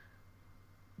like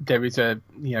there is a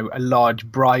large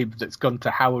bribe that's gone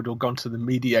to Howard or gone to the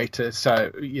mediator,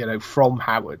 so from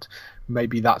Howard.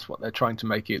 Maybe that's what they're trying to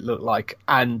make it look like,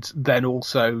 and then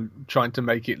also trying to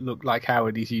make it look like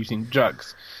Howard is using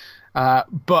drugs.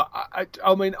 But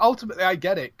I mean, ultimately, I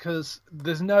get it, because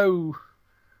there's no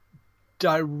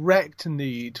direct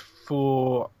need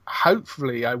for,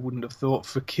 hopefully, I wouldn't have thought,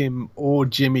 for Kim or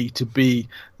Jimmy to be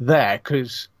there,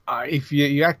 because if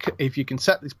you can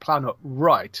set this plan up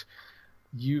right,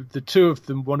 the two of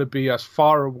them want to be as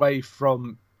far away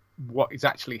from what is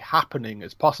actually happening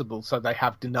as possible, so they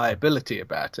have deniability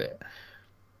about it.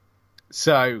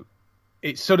 So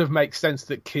it sort of makes sense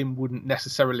that Kim wouldn't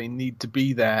necessarily need to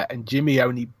be there, and Jimmy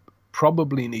only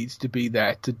probably needs to be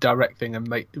there to direct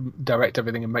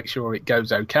everything and make sure it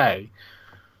goes okay.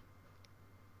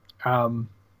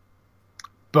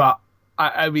 But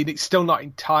I mean, it's still not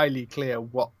entirely clear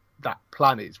what that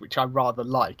plan is, which I rather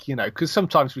like, because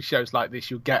sometimes with shows like this,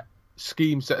 you'll get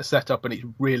schemes that are set up and it's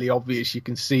really obvious, you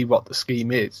can see what the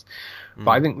scheme is.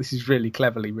 But I think this is really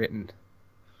cleverly written.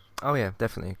 Oh yeah,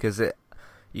 definitely, because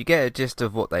you get a gist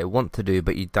of what they want to do,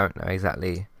 but you don't know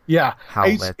exactly how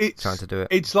they're trying to do it.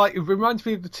 It's like, it reminds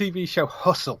me of the TV show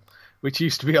Hustle, which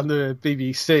used to be on the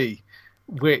BBC,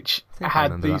 which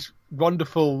had these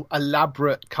wonderful,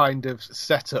 elaborate kind of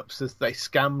setups as they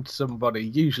scammed somebody,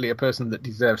 usually a person that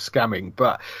deserves scamming,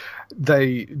 but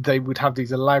they would have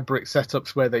these elaborate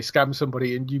setups where they scam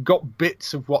somebody, and you got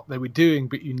bits of what they were doing,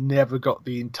 but you never got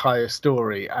the entire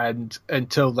story, and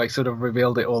until they sort of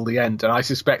revealed it all the end. And I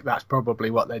suspect that's probably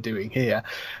what they're doing here.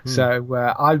 So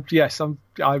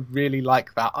I really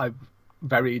like that. I'm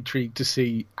very intrigued to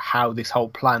see how this whole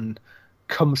plan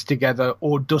comes together,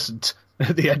 or doesn't,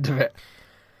 at the end of it.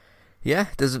 Yeah,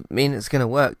 doesn't mean it's going to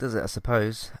work, does it, I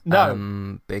suppose?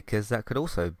 No. Because that could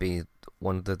also be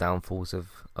one of the downfalls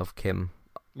of Kim,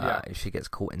 if she gets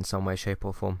caught in some way, shape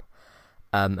or form.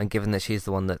 And given that she's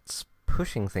the one that's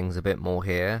pushing things a bit more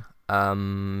here,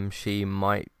 she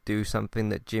might do something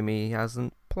that Jimmy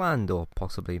hasn't planned, or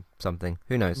possibly something.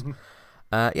 Who knows?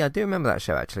 I do remember that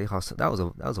show, actually. That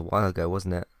was a while ago,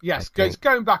 wasn't it? Yes, it's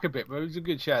going back a bit, but it was a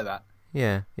good show, that.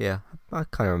 Yeah, I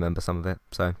kind of remember some of it,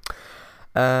 so...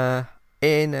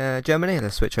 in Germany,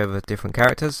 let's switch over to different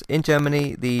characters. In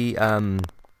Germany, the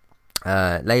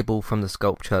label from the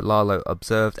sculpture Lalo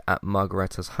observed at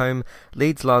Margaretta's home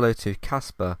leads Lalo to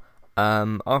Casper.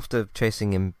 After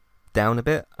chasing him down a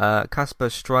bit, Casper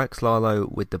strikes Lalo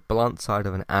with the blunt side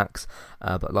of an axe,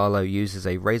 but Lalo uses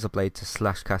a razor blade to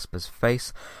slash Casper's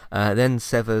face, then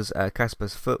severs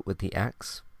Casper's foot with the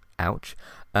axe. Ouch.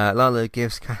 Lalo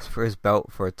gives Casper his belt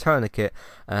for a tourniquet,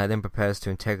 then prepares to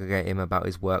interrogate him about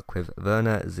his work with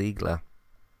Werner Ziegler.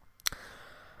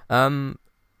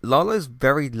 Lalo's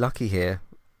very lucky here,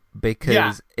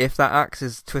 because if that axe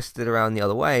is twisted around the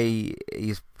other way,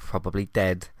 he's probably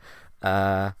dead.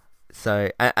 So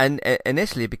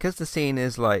initially, because the scene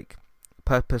is like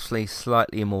purposely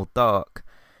slightly more dark,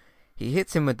 he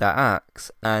hits him with that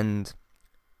axe, and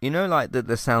like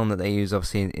the sound that they use,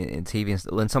 obviously, in TV and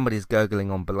stuff, when somebody's gurgling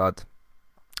on blood.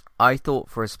 I thought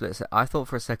for a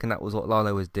second that was what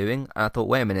Lalo was doing. And I thought,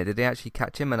 wait a minute, did he actually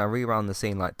catch him? And I rewound the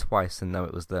scene like twice, and no,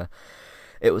 it was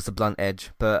the blunt edge.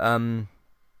 But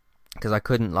because I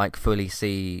couldn't like fully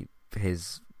see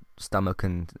his stomach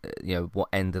and what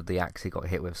end of the axe he got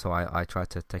hit with, so I tried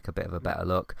to take a bit of a better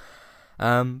look.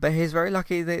 But he's very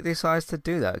lucky they decides to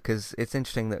do that, because it's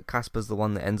interesting that Casper's the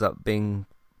one that ends up being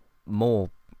more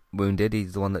wounded.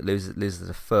 He's the one that loses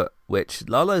a foot, which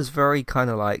Lalo's very kind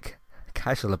of like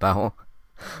casual about.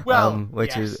 Well,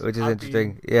 which is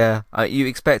interesting. Yeah, you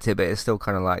expect it, but it's still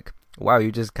kind of like, wow, you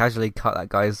just casually cut that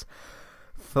guy's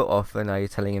foot off, and now you're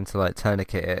telling him to like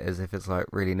tourniquet it as if it's like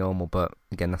really normal. But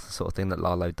again, that's the sort of thing that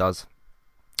Lalo does,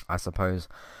 I suppose.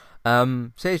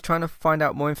 So he's trying to find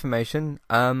out more information.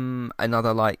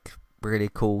 Another like really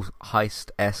cool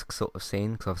heist-esque sort of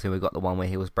scene, because obviously we got the one where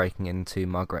he was breaking into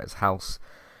Margaret's house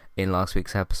in last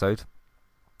week's episode,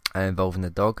 involving the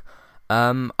dog.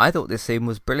 I thought this scene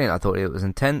was brilliant. I thought it was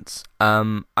intense.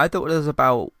 I thought there was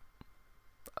about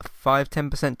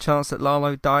 5-10% chance that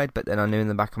Lalo died, but then I knew in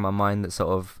the back of my mind that sort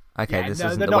of, this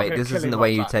isn't the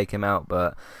way you take him out,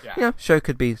 but show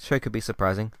could be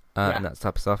surprising, and that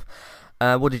type of stuff.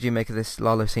 What did you make of this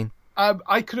Lalo scene?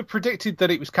 I could have predicted that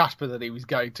it was Casper that he was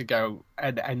going to go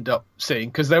and end up seeing,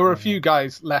 because there were a few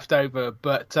guys left over,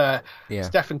 but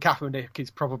Stefan Kafernick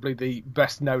is probably the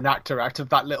best known actor out of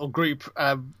that little group,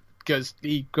 because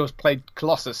he played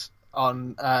Colossus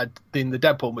in the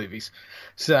Deadpool movies.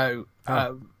 So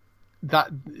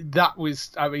that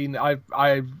was, I mean,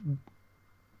 I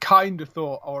kind of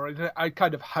thought, or I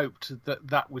kind of hoped that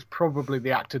that was probably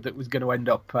the actor that was going to end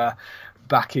up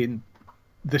back in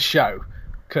the show,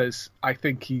 because I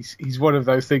think he's one of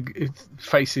those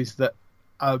faces that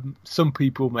some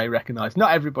people may recognise.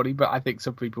 Not everybody, but I think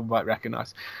some people might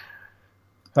recognise.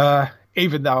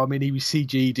 Even though, I mean, he was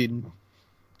CG'd in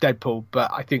Deadpool,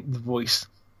 but I think the voice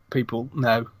people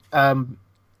know. So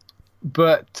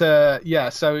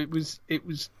it was.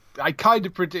 I kind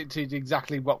of predicted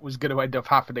exactly what was going to end up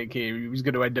happening here. He was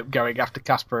going to end up going after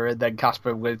Casper, and then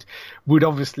Casper would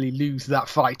obviously lose that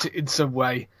fight in some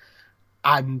way,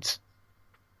 and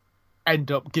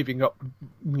end up giving up,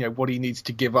 what he needs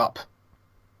to give up.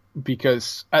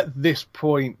 Because at this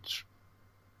point,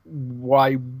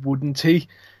 why wouldn't he?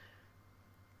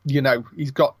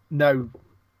 He's got no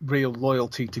real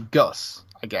loyalty to Gus,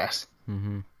 I guess.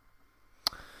 Mm-hmm.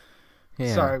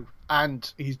 Yeah. So,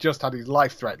 and he's just had his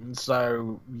life threatened.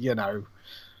 So,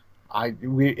 I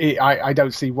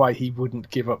don't see why he wouldn't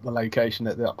give up the location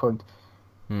at that point.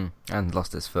 And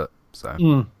lost his foot.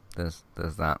 So there's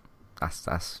that.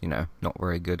 That's not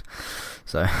very good.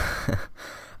 So,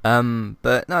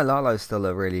 but no, Lalo's still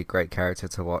a really great character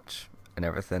to watch and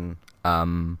everything.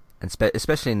 And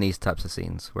especially in these types of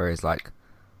scenes where he's like,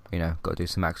 got to do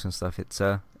some action stuff. It's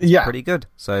pretty good.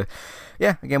 So,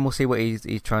 yeah, again, we'll see what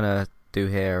he's trying to do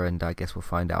here, and I guess we'll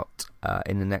find out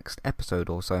in the next episode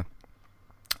also.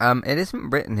 It isn't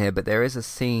written here, but there is a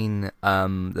scene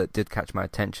that did catch my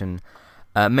attention,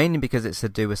 mainly because it's to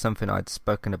do with something I'd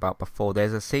spoken about before.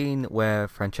 There's a scene where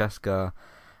Francesca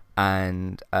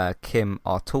and Kim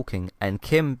are talking, and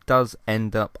Kim does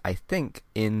end up, I think,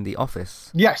 in the office.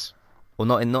 Yes. Well,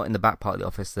 not in the back part of the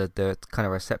office, the kind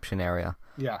of reception area.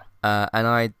 Yeah. And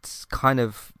I kind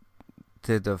of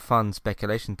did a fun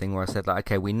speculation thing where I said, like,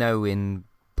 okay, we know in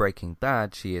Breaking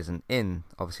Bad she isn't in,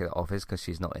 obviously, the office because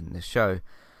she's not in the show.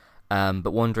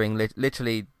 But wondering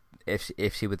literally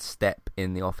if she would step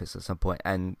in the office at some point,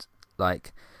 and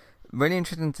like, really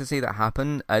interesting to see that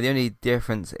happen. The only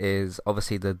difference is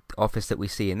obviously the office that we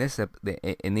see in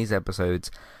these episodes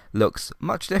looks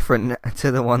much different to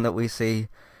the one that we see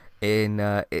in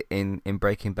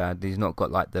Breaking Bad. He's not got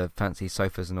like the fancy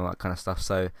sofas and all that kind of stuff.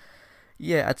 So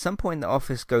yeah, at some point the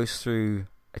office goes through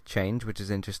a change, which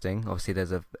is interesting. Obviously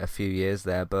there's a few years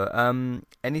there, but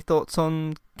any thoughts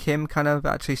on Kim kind of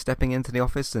actually stepping into the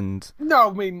office? And no,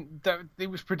 I mean,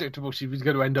 it was predictable she was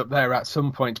going to end up there at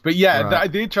some point. But yeah,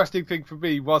 right. The interesting thing for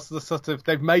me was the sort of,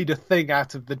 they've made a thing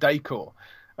out of the decor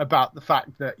about the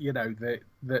fact that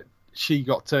that she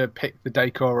got to pick the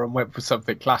decor and went for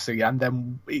something classy, and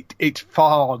then it's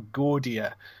far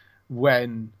gaudier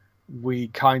when we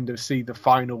kind of see the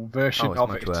final version of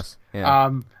much it. Worse. Yeah.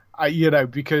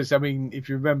 Because I mean, if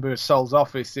you remember Sol's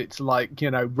office, it's like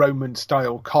Roman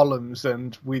style columns,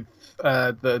 and with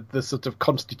the sort of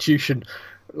Constitution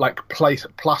like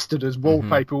plastered as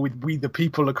wallpaper with "We the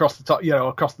People" across the top,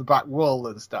 across the back wall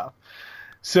and stuff.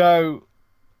 So,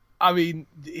 I mean,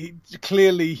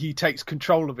 clearly he takes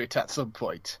control of it at some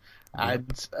point,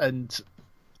 and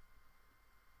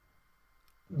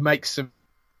makes some.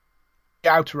 The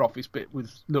outer office bit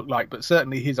looked like, but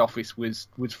certainly his office was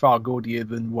far gaudier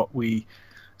than what we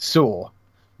saw,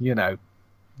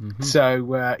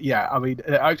 So I mean,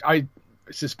 I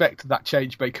suspect that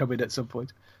change may come in at some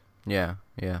point. Yeah,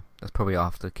 that's probably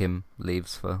after Kim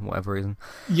leaves for whatever reason.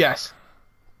 Yes.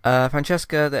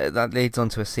 Francesca, that leads on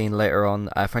to a scene later on.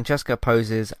 Francesca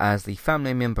poses as the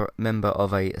family member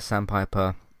of a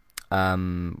sandpiper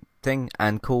thing,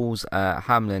 and calls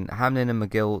Hamlin and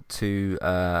McGill to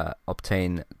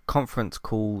obtain conference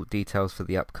call details for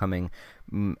the upcoming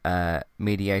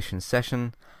mediation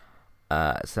session.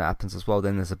 So that happens as well.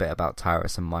 Then there's a bit about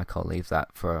Tyrus and Mike. I'll leave that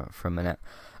for a minute.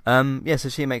 So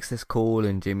she makes this call,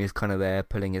 and Jimmy's kind of there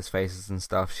pulling his faces and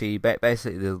stuff. She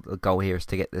basically, the goal here is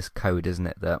to get this code, isn't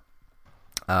it, that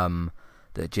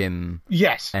Jim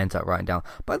ends up writing down.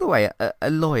 By the way, a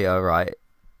lawyer, right?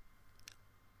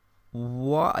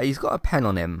 What? He's got a pen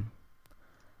on him.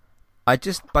 I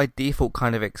just by default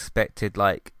kind of expected,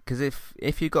 like, because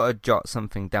if you got to jot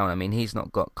something down, I mean, he's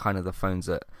not got kind of the phones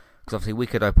that, because obviously we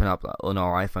could open up, like, on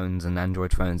our iPhones and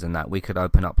Android phones and that, we could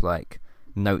open up like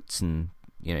notes and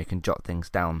you can jot things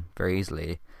down very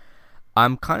easily.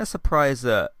 I'm kind of surprised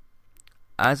that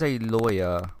as a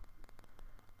lawyer,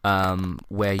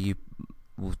 where you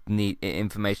need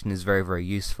information is very, very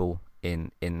useful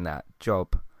in that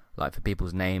job, like for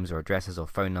people's names or addresses or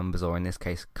phone numbers, or in this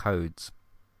case codes,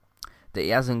 that he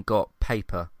hasn't got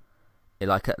paper,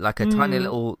 like a tiny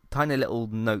little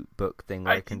notebook thing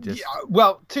where he can just. Yeah,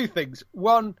 well, two things.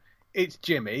 One, it's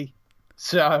Jimmy,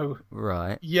 so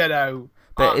right.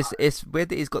 But it's weird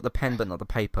that he's got the pen but not the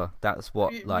paper. That's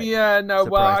what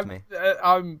surprised me.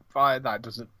 That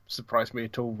doesn't surprise me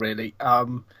at all, really.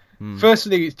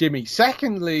 Firstly, it's Jimmy.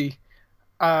 Secondly,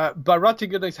 by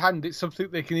writing on his hand, it's something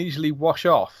they can easily wash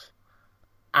off.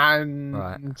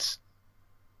 And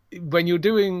when you're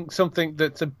doing something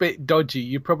that's a bit dodgy,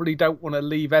 you probably don't want to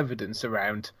leave evidence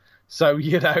around. So,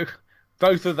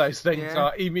 both of those things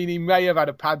are... I mean, he may have had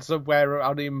a pad somewhere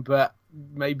on him, but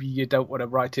maybe you don't want to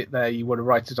write it there. You want to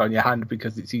write it on your hand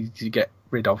because it's easy to get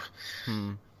rid of.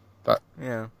 But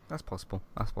yeah, that's possible.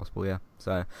 Yeah.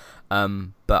 So,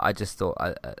 but I just thought,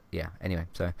 Anyway,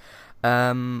 so,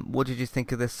 what did you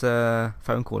think of this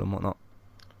phone call and whatnot?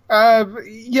 I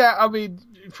mean,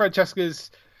 Francesca's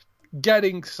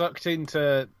getting sucked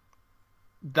into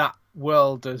that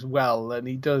world as well, and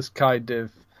he does kind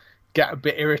of get a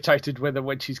bit irritated with her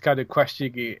when she's kind of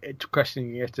questioning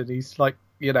it, and he's like,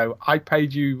 I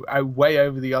paid you way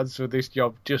over the odds for this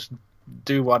job, just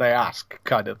do what I ask,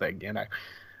 kind of thing,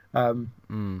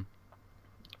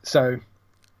 So,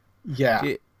 yeah.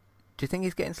 Do you think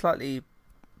he's getting slightly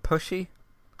pushy?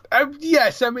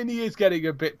 Yes, I mean, he is getting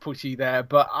a bit pushy there,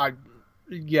 but I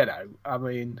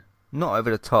mean... Not over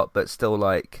the top, but still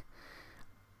like...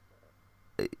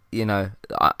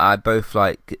 I both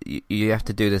like, you have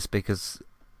to do this because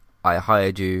I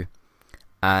hired you,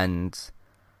 and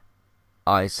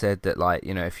I said that, like,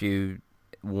 if you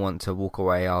want to walk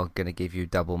away, I'm gonna give you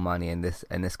double money and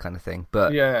this kind of thing.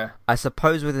 But I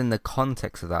suppose within the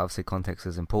context of that, obviously context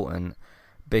is important,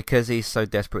 because he's so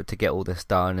desperate to get all this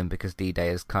done, and because D-Day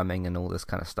is coming and all this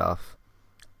kind of stuff.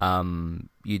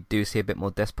 You do see a bit more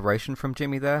desperation from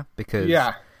Jimmy there, because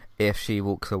if she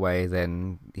walks away,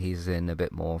 then he's in a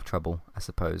bit more trouble, I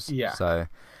suppose. Yeah. So,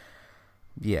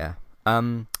 yeah.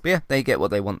 But yeah, they get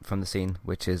what they want from the scene,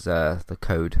 which is the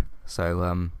code.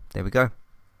 So, there we go.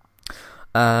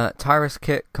 Tyrus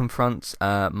Kit confronts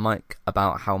Mike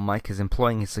about how Mike is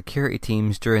employing his security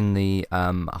teams during the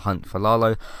hunt for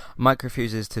Lalo. Mike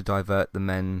refuses to divert the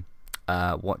men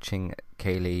watching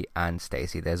Kaylee and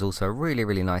Stacy. There's also a really,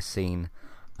 really nice scene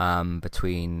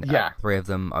between three of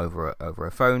them over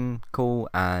a phone call,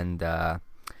 and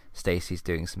Stacy's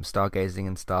doing some stargazing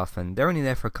and stuff, and they're only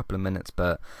there for a couple of minutes,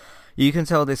 but you can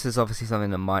tell this is obviously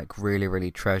something that Mike really, really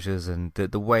treasures, and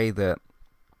the way that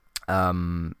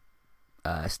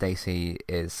Stacy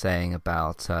is saying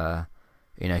about I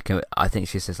think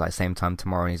she says like same time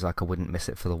tomorrow, and he's like, I wouldn't miss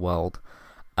it for the world.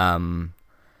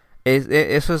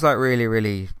 It was like really,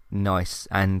 really nice,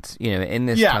 and in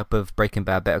this type of Breaking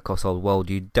Bad, Better Call Saul world,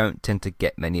 you don't tend to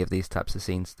get many of these types of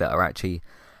scenes that are actually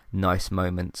nice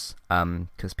moments,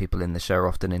 because people in the show are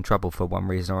often in trouble for one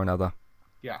reason or another.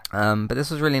 But this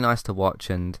was really nice to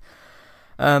watch, and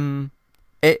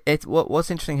what's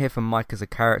interesting here from Mike as a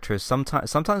character is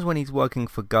sometimes when he's working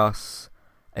for Gus,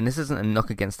 and this isn't a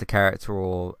knock against the character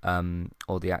or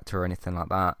the actor or anything like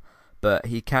that, but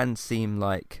he can seem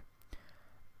like,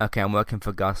 okay, I'm working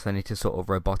for Gus, I need to sort of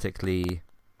robotically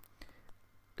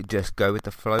just go with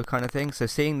the flow kind of thing. So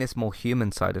seeing this more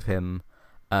human side of him,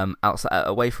 outside,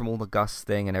 away from all the Gus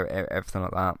thing and everything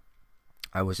like that,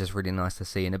 I was just really nice to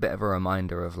see, and a bit of a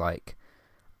reminder of like,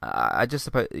 I just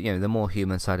suppose, the more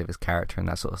human side of his character and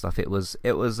that sort of stuff. It was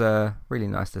really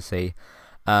nice to see.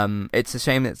 It's a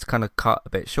shame it's kind of cut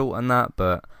a bit short on that,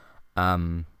 but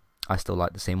I still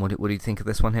like the scene. What do you think of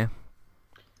this one here?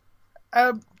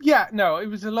 It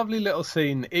was a lovely little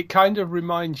scene. It kind of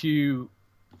reminds you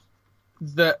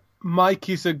that Mike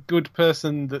is a good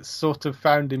person that's sort of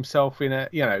found himself in a,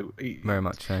 very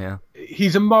much so, yeah.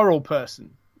 He's a moral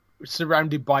person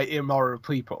surrounded by immoral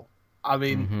people. I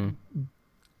mean,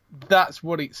 that's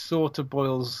what it sort of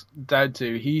boils down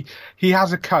to. He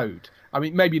has a code. I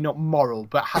mean, maybe not moral,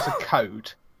 but has a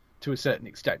code to a certain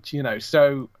extent,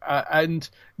 So, and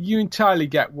you entirely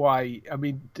get why. I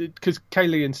mean, because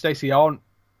Kaylee and Stacy aren't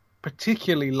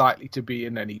particularly likely to be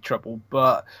in any trouble,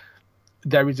 but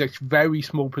there is a very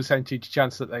small percentage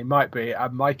chance that they might be,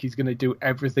 and Mike is going to do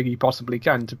everything he possibly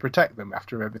can to protect them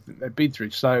after everything they've been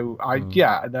through. So, I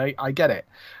get it.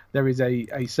 There is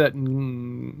a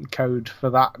certain code for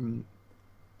that, and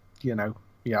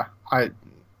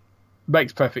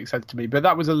makes perfect sense to me. But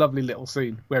that was a lovely little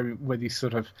scene where he's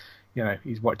sort of,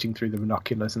 he's watching through the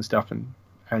binoculars and stuff,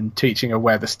 and teaching her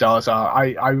where the stars are.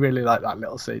 I really like that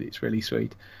little scene. It's really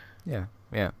sweet. Yeah,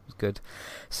 it's good.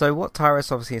 So what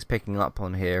Tyrus obviously is picking up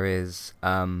on here is,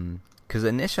 because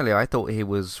initially I thought he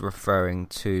was referring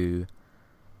to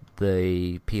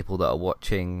the people that are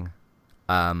watching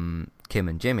Kim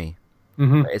and Jimmy.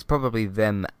 It's probably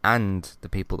them and the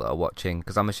people that are watching,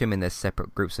 because I'm assuming there's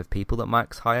separate groups of people that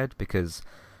Mike's hired, because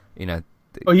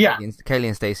Oh yeah, Kaylee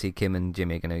and Stacey, Kim and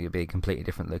Jimmy are going to be completely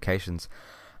different locations.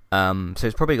 So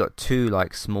it's probably got two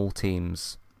like small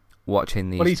teams watching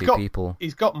these two people.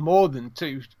 He's got more than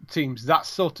two teams. That's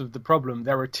sort of the problem.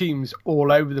 There are teams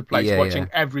all over the place watching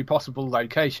every possible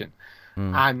location.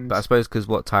 And but I suppose because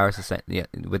what Tyrus is saying,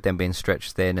 with them being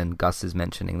stretched thin, and Gus is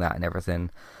mentioning that and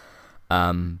everything.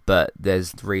 But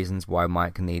there's reasons why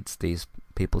Mike needs these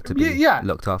people to be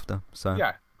looked after. So yeah,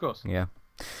 of course. Yeah.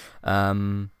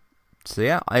 So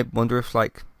yeah, I wonder if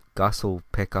like Gus will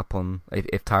pick up on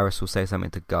if Tyrus will say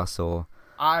something to Gus, or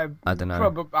I don't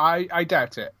know. I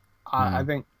doubt it. I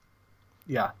think,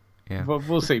 yeah.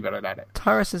 We'll see, but I doubt it.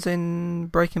 Tyrus is in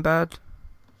Breaking Bad,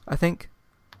 I think.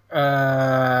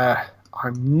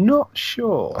 I'm not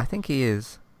sure. I think he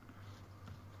is.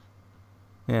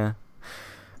 Yeah.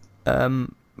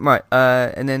 Right.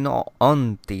 And then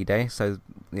on D-Day, so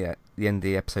yeah, the end of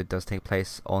the episode does take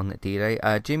place on D-Day.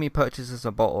 Jimmy purchases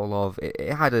a bottle of.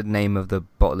 It had a name of the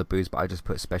bottle of booze, but I just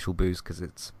put special booze because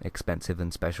it's expensive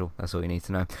and special. That's all you need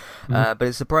to know. But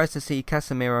it's surprised to see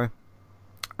Casimiro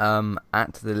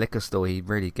at the liquor store. He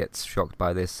really gets shocked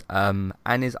by this.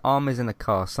 And his arm is in a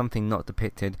cast, something not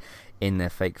depicted in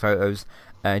their fake photos.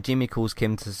 Jimmy calls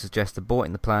Kim to suggest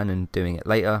aborting the plan and doing it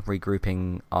later,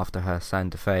 regrouping after her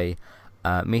Santa Fe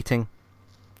meeting.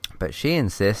 But she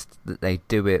insists that they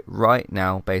do it right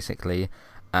now, basically,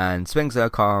 and swings her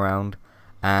car around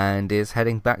and is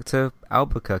heading back to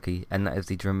Albuquerque. And that is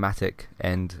the dramatic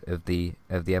end of the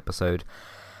episode.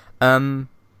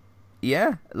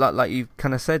 Yeah, like you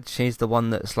kind of said, she's the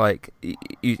one that's like,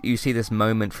 you see this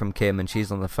moment from Kim, and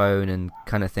she's on the phone and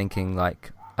kind of thinking like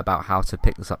about how to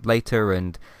pick this up later,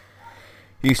 and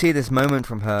you see this moment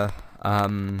from her,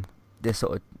 this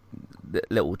sort of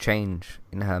little change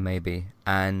in her maybe,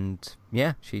 and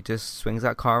yeah, she just swings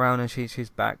that car around and she's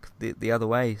back the other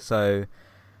way. So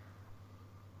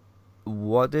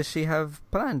what does she have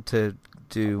planned to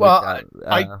do with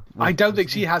that? I don't think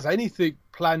she has anything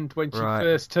planned when she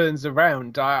first turns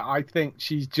around. I think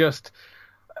she's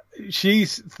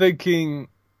thinking,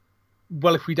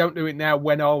 well, if we don't do it now,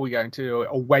 when are we going to,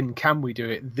 or when can we do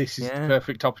it? This is the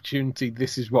perfect opportunity.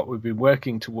 This is what we've been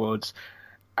working towards.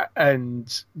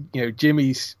 And,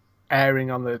 Jimmy's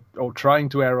trying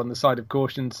to err on the side of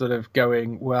caution, sort of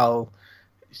going, well,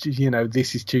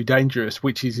 this is too dangerous,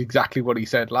 which is exactly what he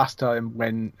said last time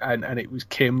and it was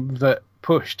Kim that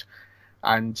pushed,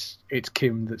 and it's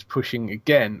Kim that's pushing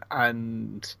again.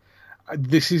 And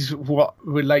this is what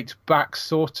relates back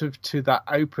sort of to that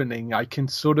opening. I can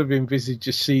sort of envisage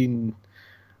a scene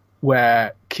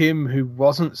where Kim, who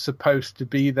wasn't supposed to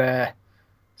be there,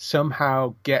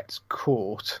 somehow gets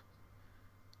caught,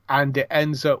 and it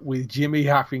ends up with Jimmy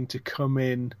having to come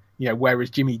in, whereas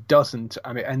Jimmy doesn't,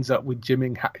 and it ends up with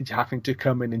Jimmy having to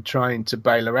come in and trying to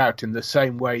bail her out in the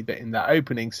same way that in that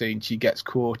opening scene she gets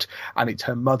caught, and it's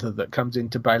her mother that comes in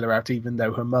to bail her out, even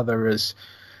though her mother is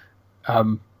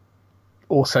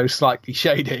also slightly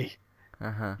shady.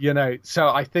 So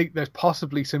I think there's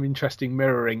possibly some interesting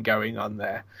mirroring going on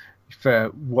there for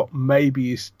what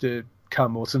maybe is to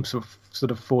come, or some sort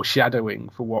of foreshadowing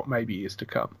for what maybe is to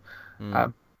come.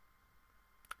 But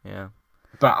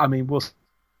I mean,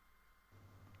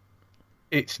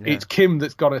 it's Kim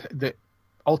that's that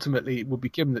ultimately it would be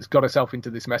Kim that's got herself into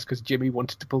this mess because Jimmy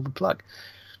wanted to pull the plug.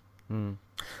 What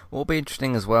will be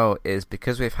interesting as well is,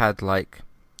 because we've had like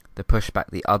the pushback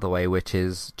the other way, which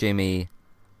is Jimmy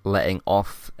letting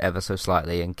off ever so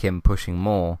slightly and Kim pushing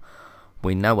more.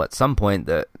 We know at some point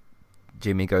that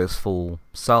Jimmy goes full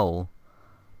soul.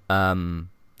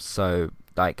 So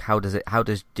like, how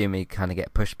does Jimmy kind of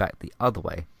get pushed back the other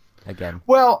way again?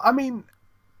 Well,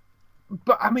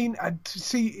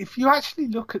 see, if you actually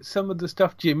look at some of the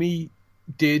stuff Jimmy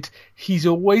did, he's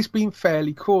always been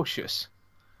fairly cautious.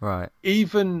 Right.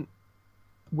 Even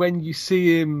when you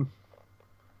see him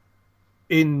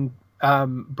in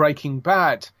Breaking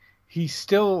Bad, he's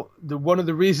still one of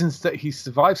the reasons that he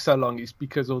survived so long is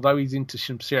because although he's into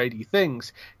some shady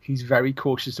things, he's very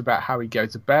cautious about how he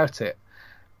goes about it.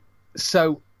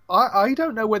 So I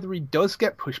don't know whether he does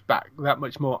get pushed back that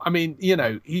much more. I mean,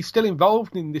 he's still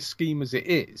involved in this scheme as it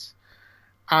is,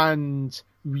 and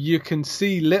you can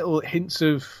see little hints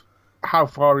of how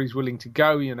far he's willing to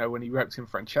go. When he ropes in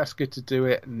Francesca to do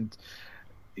it, and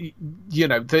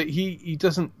that he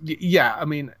doesn't. Yeah, I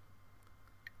mean,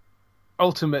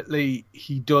 ultimately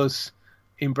he does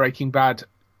in Breaking Bad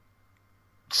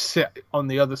sit on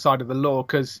the other side of the law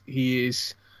because he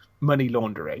is money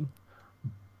laundering.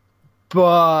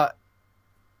 But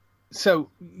so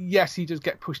yes, he does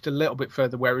get pushed a little bit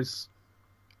further, whereas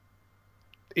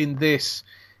in this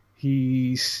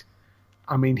he's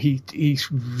I mean, he's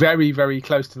very, very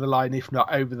close to the line, if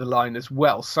not over the line as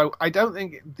well. So I don't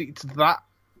think it's that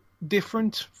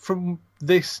different from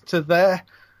this to there,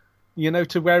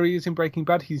 to where he is in Breaking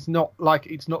Bad. He's not like,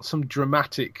 it's not some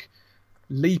dramatic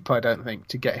leap, I don't think,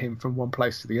 to get him from one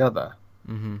place to the other.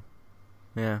 Mm-hmm.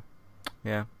 Yeah.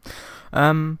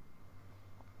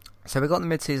 So we've got the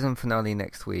mid-season finale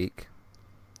next week.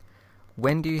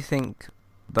 When do you think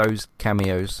those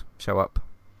cameos show up?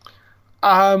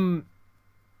 I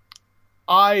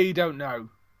don't know.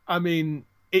 I mean,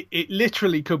 it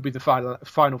literally could be the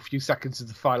final few seconds of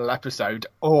the final episode,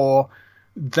 or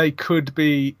they could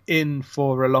be in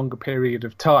for a longer period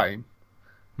of time.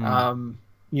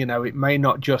 It may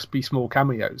not just be small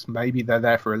cameos. Maybe they're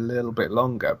there for a little bit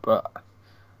longer, but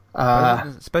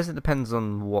I suppose it depends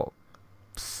on what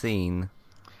scene.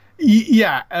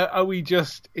 Yeah,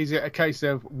 is it a case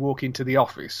of walking to the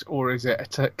office, or is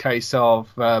it a case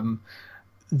of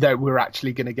that we're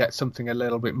actually going to get something a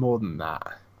little bit more than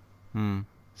that?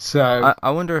 So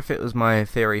I wonder if it was my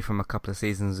theory from a couple of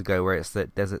seasons ago where it's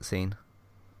that desert scene.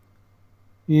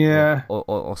 Yeah.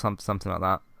 Or something like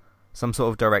that. Some sort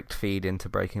of direct feed into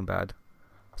Breaking Bad,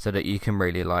 so that you can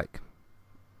really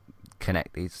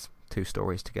connect these two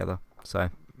stories together. So,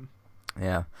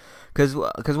 yeah, because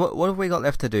what have we got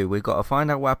left to do? We've got to find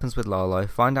out what happens with Lalo,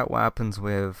 find out what happens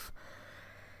with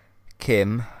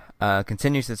Kim,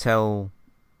 continue to tell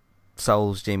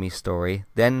Saul's Jimmy's story,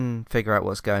 then figure out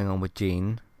what's going on with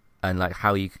Gene, and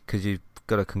because you've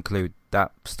got to conclude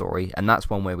that story, and that's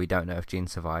one where we don't know if Gene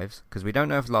survives, because we don't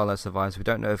know if Lalo survives, we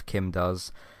don't know if Kim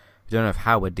does. I don't know if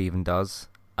Howard even does.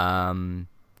 Then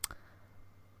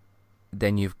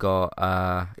you've got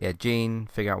Gene,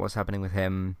 figure out what's happening with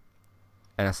him,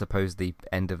 and I suppose the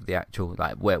end of the actual,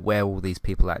 where all these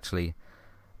people actually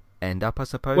end up, I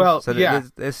suppose. Well, so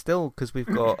there's still, because we've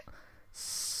got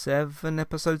 7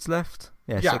 episodes left.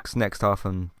 Yeah, 6 next half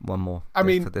and 1 more. I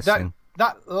mean, for this thing.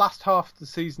 That last half of the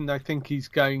season, I think, is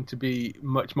going to be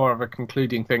much more of a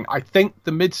concluding thing. I think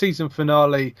the mid-season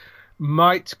finale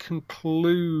might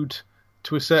conclude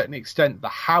to a certain extent the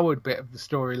Howard bit of the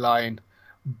storyline,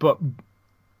 but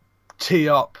tee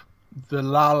up the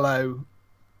Lalo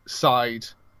side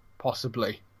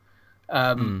possibly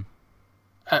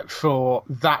for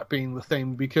that being the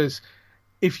thing, because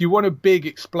if you want a big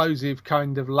explosive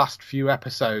kind of last few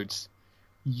episodes,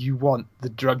 you want the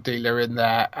drug dealer in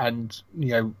there and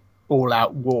all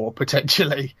out war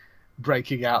potentially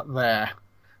breaking out there.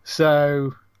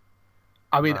 So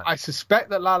I mean, right. I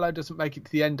suspect that Lalo doesn't make it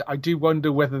to the end. I do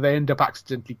wonder whether they end up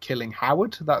accidentally killing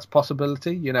Howard. That's a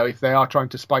possibility. If they are trying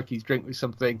to spike his drink with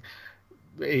something,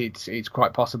 it's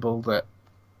quite possible that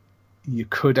you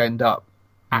could end up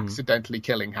accidentally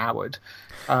killing Howard.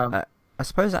 I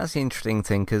suppose that's the interesting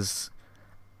thing, because,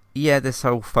 this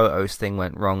whole photos thing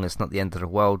went wrong. It's not the end of the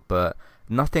world, but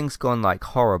nothing's gone,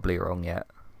 horribly wrong yet.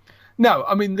 No,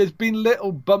 I mean, there's been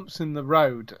little bumps in the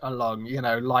road along,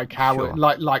 like Howard,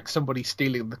 sure. like somebody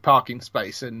stealing the parking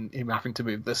space and him having to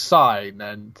move the sign,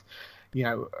 and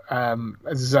as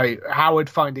I say, Howard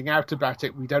finding out about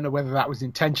it. We don't know whether that was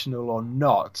intentional or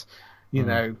not. There's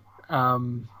a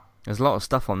lot of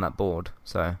stuff on that board,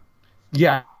 so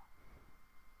yeah,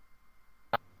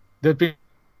 there'd be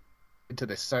into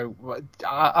this. So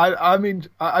I mean,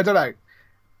 I don't know.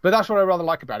 But that's what I rather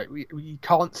like about it. We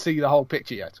can't see the whole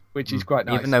picture yet, which is quite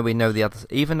nice. Even though we know the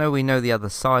other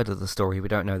side of the story, we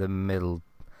don't know the middle,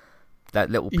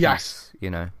 that little piece. Yes.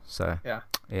 So yeah.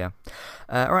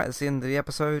 All right, that's the end of the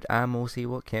episode, and we'll see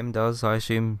what Kim does, I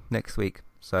assume, next week.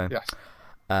 So yes.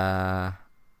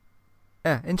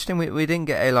 Interesting. We didn't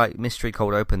get a mystery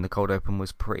cold open. The cold open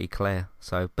was pretty clear.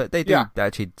 So, but they do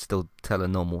actually still tell a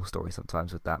normal story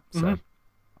sometimes with that. So.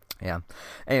 Yeah.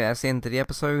 Anyway, that's the end of the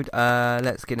episode.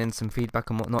 Let's get in some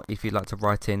feedback and whatnot. If you'd like to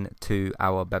write in to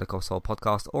our Better Call Saul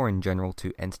podcast, or in general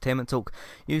to Entertainment Talk,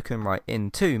 you can write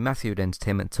in to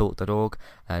matthew@entertainmenttalk.org.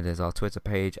 There's our Twitter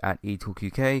page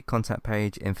 @eTalkUK, contact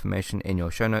page, information in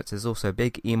your show notes. There's also a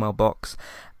big email box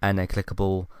and a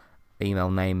clickable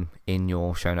email name in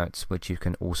your show notes, which you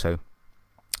can also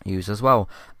use as well.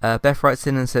 Beth writes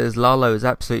in and says, Lalo is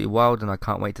absolutely wild and I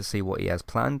can't wait to see what he has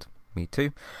planned. Me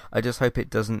too. I just hope it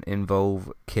doesn't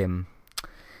involve Kim.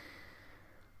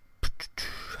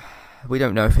 We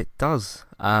don't know if it does.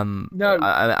 No.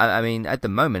 I mean, at the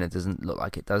moment, it doesn't look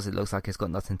like it does. It looks like it's got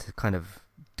nothing to kind of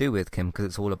do with Kim, because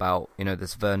it's all about,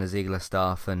 this Werner Ziegler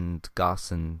stuff and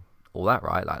Gus and all that,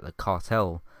 right? Like the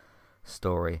cartel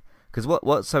story. Because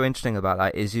what's so interesting about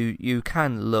that is you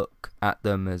can look at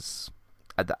them as,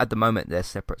 at the moment, they're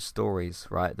separate stories,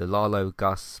 right? The Lalo,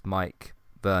 Gus, Mike,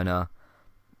 Werner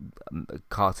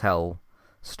cartel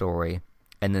story,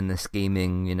 and then the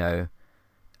scheming,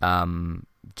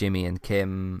 Jimmy and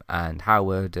Kim and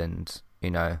Howard and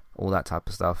all that type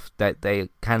of stuff. They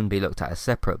can be looked at as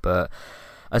separate, but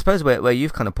I suppose where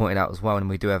you've kind of pointed out as well, and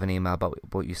we do have an email about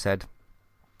what you said,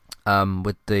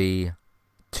 with the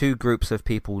two groups of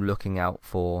people looking out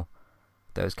for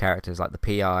those characters, like the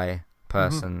PI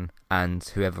person and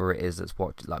whoever it is that's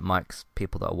watching, like Mike's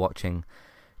people that are watching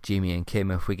Jimmy and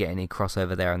Kim, if we get any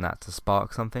crossover there and that to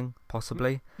spark something,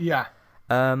 possibly. Yeah.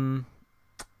 But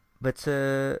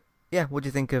what do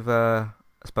you think of, I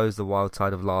suppose, the wild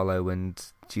side of Lalo, and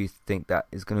do you think that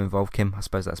is going to involve Kim? I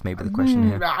suppose that's maybe the question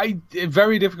here.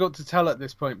 Very difficult to tell at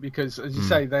this point because, as you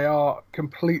say, they are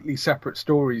completely separate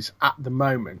stories at the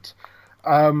moment.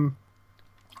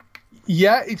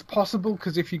 Yeah, it's possible,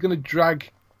 because if you're going to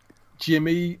drag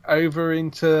Jimmy over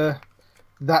into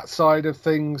that side of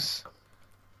things,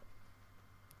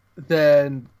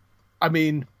 then, I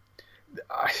mean,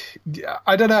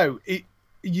 I don't know.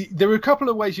 There are a couple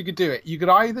of ways you could do it. You could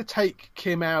either take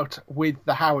Kim out with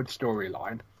the Howard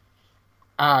storyline,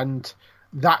 and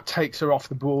that takes her off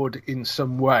the board in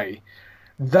some way.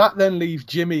 That then leaves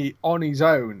Jimmy on his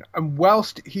own. And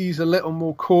whilst he's a little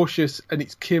more cautious and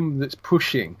it's Kim that's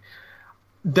pushing,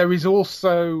 there is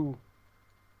also...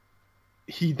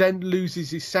 he then loses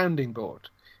his sounding board.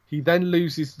 He then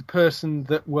loses the person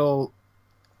that will...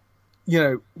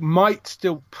 might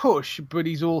still push, but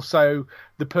he's also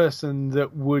the person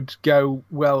that would go,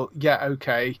 well, yeah,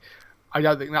 okay, I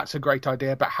don't think that's a great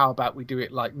idea, but how about we do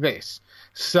it like this?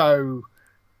 So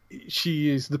she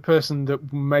is the person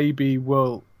that maybe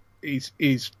is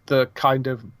the kind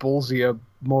of ballsier,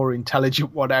 more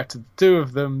intelligent one out of the two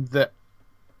of them that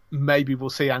maybe will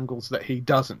see angles that he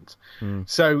doesn't.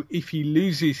 So if he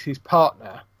loses his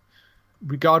partner,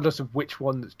 regardless of which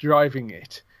one that's driving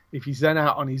it, if he's then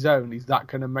out on his own, is that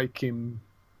going to make him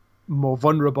more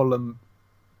vulnerable and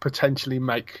potentially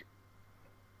make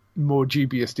more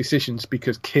dubious decisions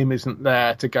because Kim isn't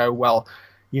there to go, well,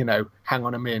 hang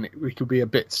on a minute, we could be a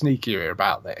bit sneakier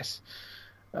about this.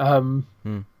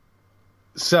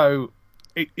 So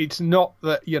it's not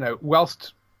that,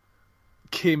 whilst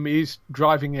Kim is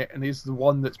driving it and is the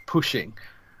one that's pushing,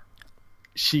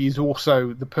 she's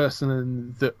also the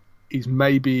person that is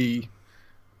maybe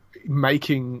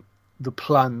making the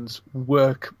plans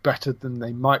work better than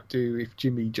they might do if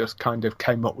Jimmy just kind of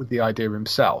came up with the idea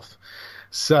himself.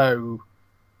 So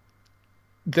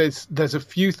there's a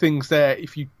few things there.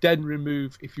 If you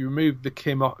remove the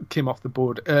Kim off the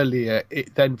board earlier,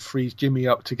 it then frees Jimmy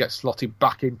up to get slotted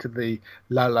back into the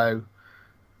Lalo,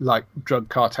 like, drug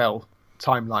cartel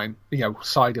timeline,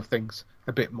 side of things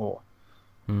a bit more.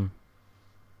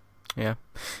 Yeah,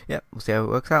 we'll see how it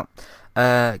works out.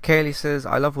 Kaylee says,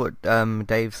 I love what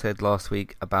Dave said last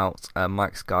week about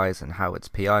Mike's guys and Howard's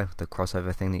PI, the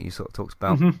crossover thing that you sort of talked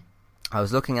about. I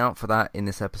was looking out for that in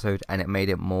this episode, and it made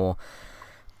it more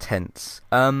tense.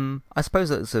 I suppose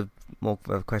that's more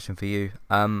of a question for you.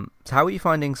 So how are you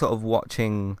finding sort of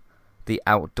watching the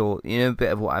outdoor, a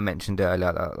bit of what I mentioned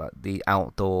earlier, like the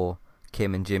outdoor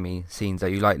Kim and Jimmy scenes? Are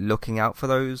you like looking out for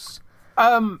those?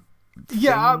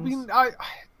 Yeah, I mean,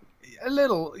 a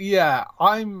little, yeah.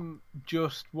 I'm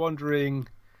just wondering,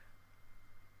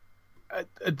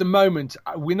 at the moment,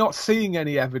 we're not seeing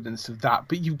any evidence of that,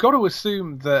 but you've got to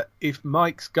assume that if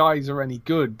Mike's guys are any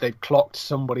good, they've clocked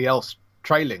somebody else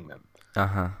trailing them.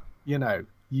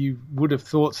 You would have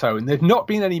thought so. And there's not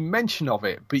been any mention of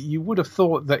it, but you would have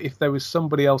thought that if there was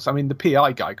somebody else, I mean, the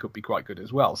PI guy could be quite good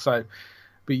as well. So,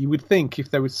 but you would think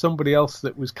if there was somebody else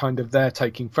that was kind of there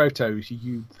taking photos,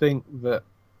 you'd think that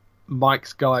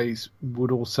Mike's guys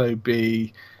would also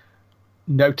be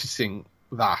noticing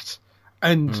that,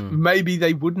 and maybe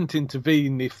they wouldn't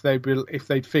intervene if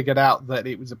they'd figured out that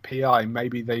it was a PI.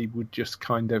 Maybe they would just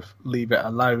kind of leave it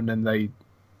alone, and they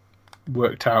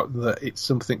worked out that it's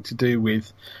something to do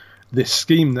with this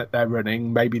scheme that they're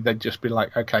running. Maybe they'd just be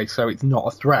like, okay, so it's not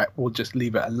a threat, we'll just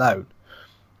leave it alone.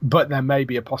 But there may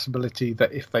be a possibility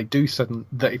that if they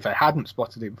hadn't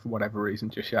spotted him for whatever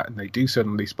reason just yet, and they do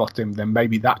suddenly spot him, then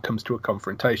maybe that comes to a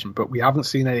confrontation. But we haven't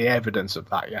seen any evidence of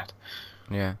that yet.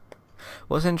 Yeah.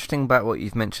 What's interesting about what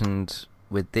you've mentioned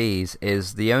with these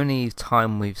is the only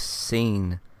time we've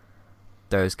seen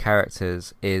those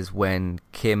characters is when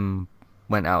Kim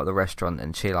went out of the restaurant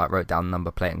and she wrote down the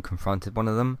number plate and confronted one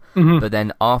of them. But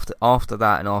then after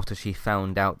that, and after she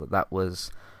found out that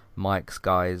was Mike's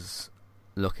guys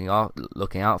looking out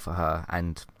for her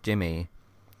and Jimmy,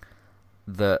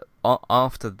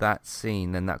 after that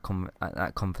scene and that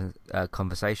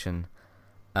conversation,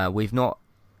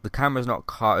 the camera's not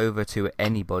cut over to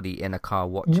anybody in a car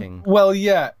watching. Well,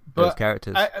 yeah, but those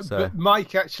characters. But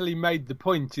Mike actually made the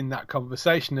point in that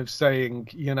conversation of saying,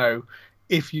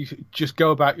 if you just go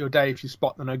about your day if you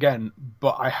spot them again,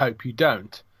 but I hope you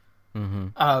don't.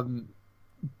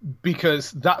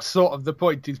 Because that's sort of the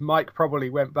point. Is Mike probably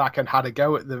went back and had a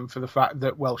go at them for the fact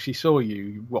that, well, she saw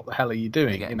you. What the hell are you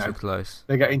doing? They're getting too close.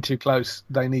 They're getting too close.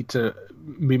 They need to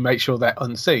make sure they're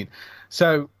unseen.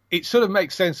 So it sort of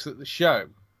makes sense that the show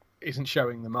isn't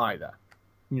showing them either.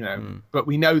 But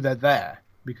we know they're there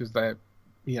because they're,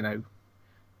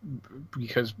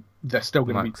 because they're still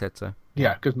going to be. Mike said so.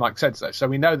 Yeah, because Mike said so. So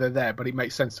we know they're there, but it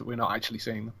makes sense that we're not actually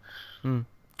seeing them.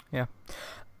 Yeah.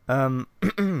 And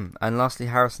lastly,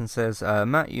 Harrison says,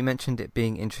 Matt, you mentioned it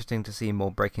being interesting to see more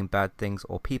Breaking Bad things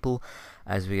or people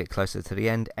as we get closer to the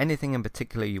end. Anything in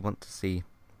particular you want to see?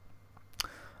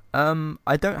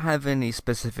 I don't have any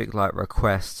specific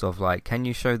requests of can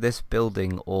you show this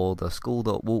building or the school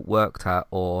that Walt worked at,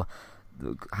 or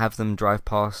have them drive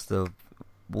past the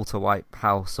Walter White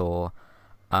house, or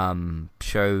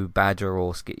show Badger,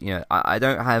 or I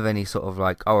don't have any sort of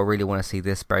I really want to see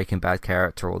this Breaking Bad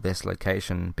character or this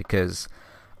location, because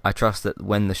I trust that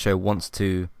when the show wants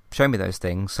to show me those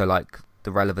things, so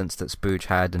the relevance that Spooge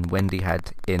had and Wendy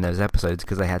had in those episodes,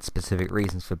 because they had specific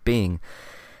reasons for being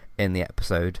in the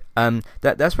episode.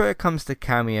 That's where it comes to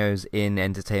cameos in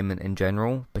entertainment in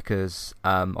general, because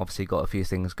obviously got a few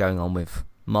things going on with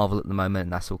Marvel at the moment,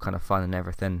 and that's all kind of fun and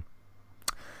everything.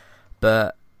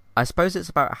 But I suppose it's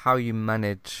about how you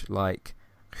manage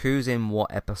who's in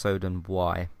what episode and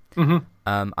why. I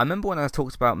remember when I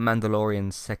talked about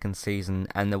Mandalorian's second season,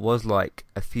 and there was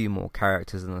a few more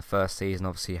characters in the first season.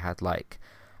 Obviously, you had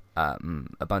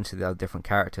a bunch of the other different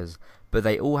characters, but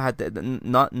they all had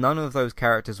none of those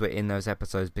characters were in those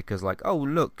episodes because oh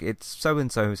look, it's so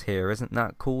and so's here, isn't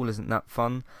that cool, isn't that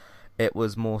fun? It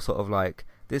was more sort of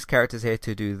this character's here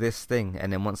to do this thing,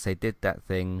 and then once they did that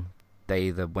thing, they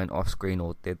either went off screen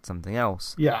or did something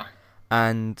else. Yeah.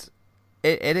 And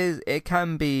it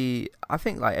can be, I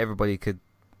think everybody could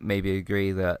maybe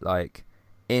agree that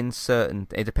in certain,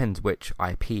 it depends which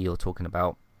IP you're talking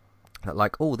about,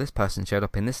 that oh, this person showed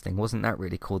up in this thing, wasn't that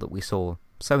really cool that we saw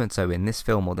so and so in this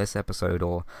film or this episode,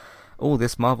 or oh,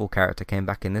 this Marvel character came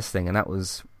back in this thing and that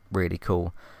was really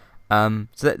cool. So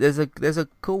there's a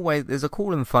cool way, there's a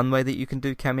cool and fun way that you can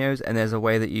do cameos, and there's a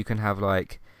way that you can have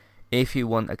if you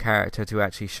want a character to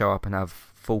actually show up and have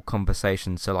full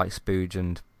conversations, so Spooge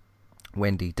and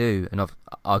Wendy do, and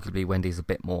arguably Wendy's a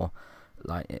bit more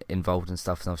involved in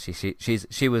stuff, and obviously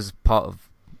she was part of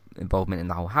involvement in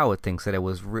the whole Howard thing, so there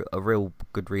was a real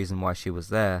good reason why she was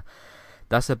there.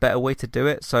 That's a better way to do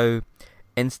it. So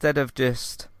instead of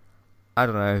just, I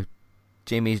don't know,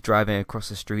 Jimmy's driving across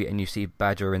the street and you see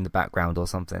Badger in the background or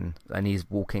something, and he's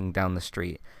walking down the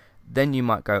street, then you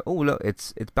might go, oh look,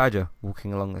 it's Badger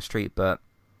walking along the street, but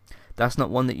that's not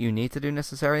one that you need to do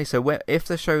necessarily. So if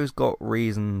the show's got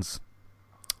reasons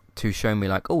to show me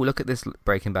oh, look at this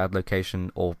Breaking Bad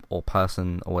location or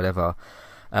person or whatever,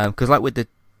 because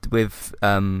with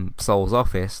Saul's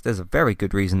office, there's a very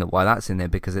good reason why that's in there,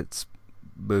 because it's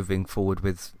moving forward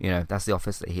with, that's the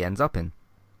office that he ends up in.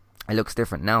 It looks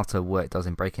different now to what it does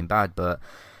in Breaking Bad, but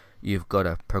you've got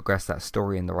to progress that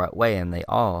story in the right way, and they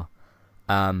are.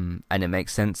 And it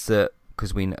makes sense that,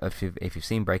 because if you've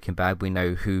seen Breaking Bad, we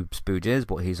know who Spooge is,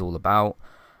 what he's all about,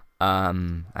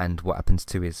 and what happens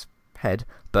to his head.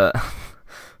 But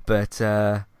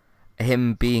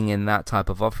him being in that type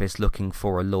of office looking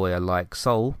for a lawyer like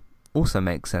Saul also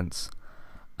makes sense.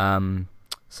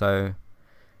 So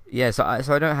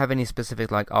I don't have any specific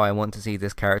I want to see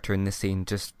this character in this scene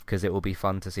just because it will be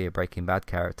fun to see a Breaking Bad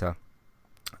character.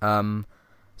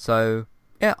 So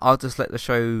yeah, I'll just let the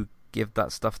show give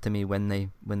that stuff to me when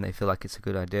they feel like it's a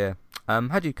good idea.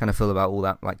 How do you kind of feel about all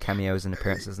that, cameos and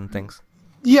appearances and things?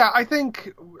 Yeah, I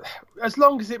think as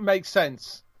long as it makes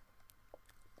sense,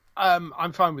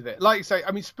 I'm fine with it. Like you say,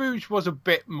 I mean, Spooge was a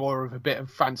bit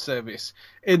of fan service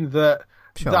in that.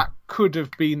 Sure. That could have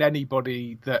been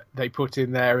anybody that they put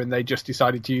in there, and they just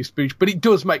decided to use Spooge. But it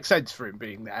does make sense for him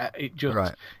being there. It just,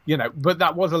 right. But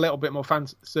that was a little bit more fan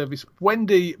service.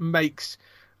 Wendy makes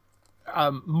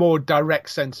more direct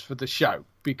sense for the show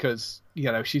because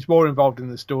she's more involved in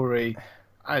the story.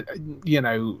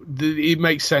 It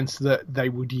makes sense that they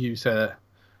would use her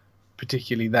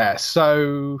particularly there.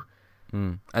 So.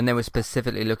 And they were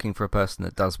specifically looking for a person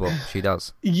that does what she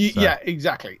does. Yeah,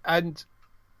 exactly. And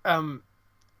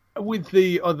with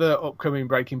the other upcoming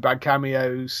Breaking Bad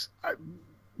cameos,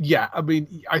 I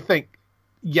mean, I think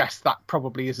yes, that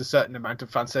probably is a certain amount of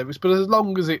fan service, but as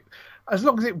long as it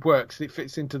works, it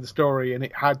fits into the story, and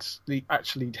it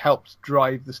actually helps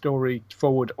drive the story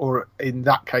forward, or in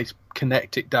that case,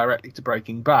 connect it directly to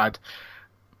Breaking Bad.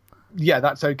 Yeah,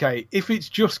 that's okay. If it's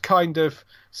just kind of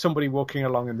somebody walking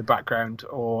along in the background,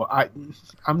 or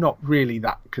I'm not really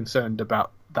that concerned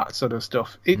about that sort of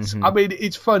stuff. I mean,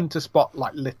 it's fun to spot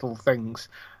like little things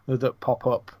that pop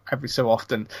up every so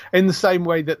often, in the same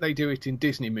way that they do it in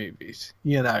Disney movies.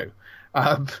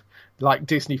 Like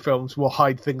Disney films will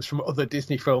hide things from other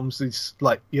Disney films. It's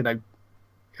like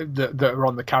that are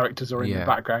on the characters or in the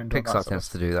background. Pixar tends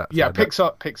to do that. Yeah,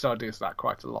 Pixar does that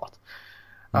quite a lot.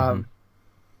 And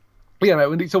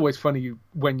it's always funny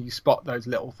when you spot those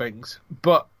little things.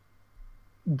 But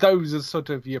those are sort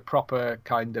of your proper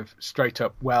kind of straight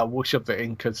up, well, we'll shove it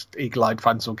in because eagle-eyed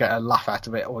fans will get a laugh out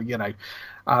of it, or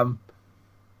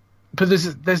but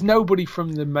there's nobody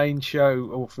from the main show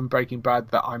or from Breaking Bad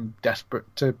that I'm desperate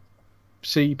to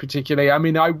see particularly. I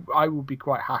mean, I would be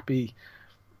quite happy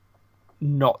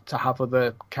not to have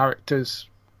other characters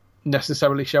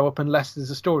necessarily show up unless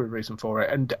there's a story reason for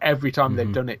it. And every time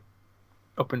they've done it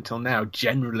up until now,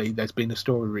 generally there's been a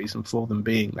story reason for them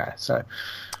being there. So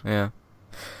yeah.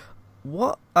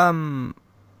 What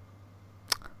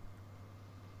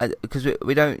because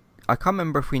we don't, I can't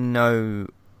remember if we know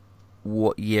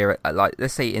what year, like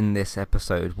let's say in this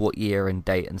episode, what year and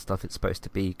date and stuff it's supposed to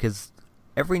be, because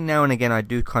every now and again I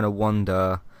do kind of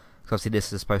wonder, because obviously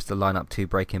this is supposed to line up to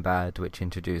Breaking Bad, which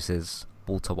introduces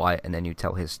Walter White and then you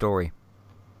tell his story.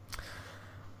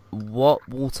 What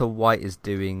Walter White is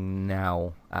doing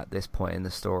now at this point in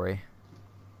the story.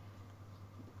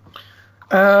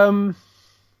 But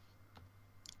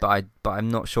I'm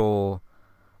not sure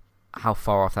how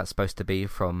far off that's supposed to be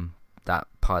from that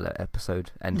pilot episode.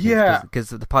 And yeah, because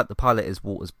the pilot is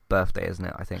Walter's birthday, isn't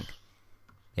it? I think.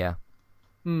 Yeah.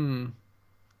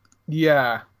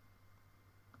 Yeah.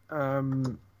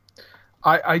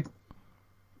 I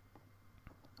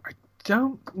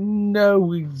don't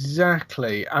know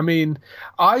exactly. I mean,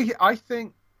 I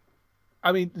think.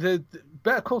 I mean, the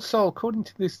Better Call Saul, according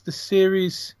to the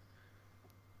series.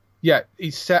 Yeah,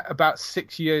 he's set about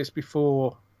 6 years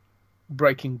before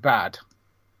Breaking Bad.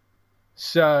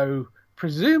 So,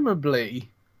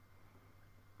 presumably...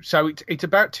 So, it's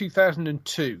about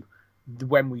 2002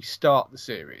 when we start the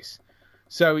series.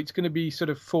 So, it's going to be sort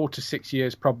of 4 to 6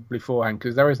 years probably beforehand,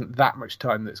 because there isn't that much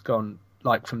time that's gone,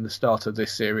 like, from the start of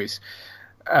this series.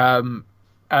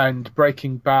 And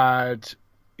Breaking Bad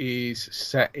is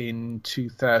set in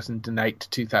 2008 to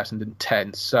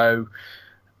 2010. So...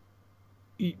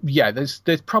 Yeah, there's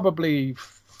probably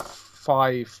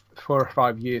 4 or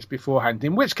 5 years beforehand.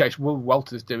 In which case, what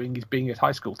Walter's doing is being a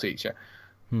high school teacher.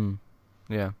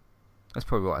 Yeah, that's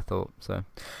probably what I thought. So,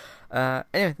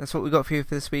 anyway, that's what we got for you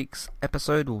for this week's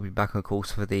episode. We'll be back, of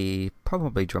course, for the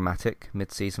probably dramatic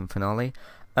mid-season finale.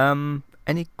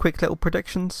 Any quick little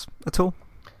predictions at all?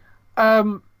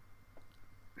 No,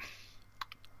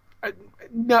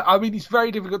 I mean, it's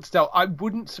very difficult to tell. I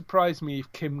wouldn't surprise me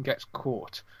if Kim gets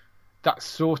caught. That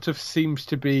sort of seems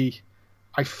to be,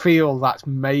 I feel that's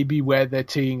maybe where they're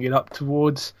teeing it up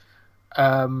towards,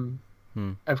 of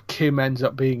Kim ends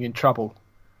up being in trouble,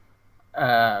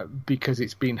 because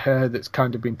it's been her that's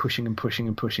kind of been pushing and pushing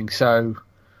and pushing. So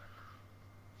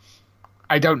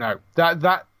I don't know.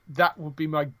 That would be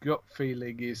my gut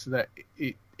feeling, is that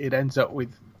it ends up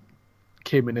with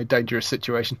Kim in a dangerous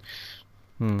situation.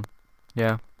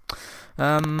 Yeah.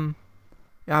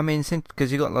 Yeah, I mean,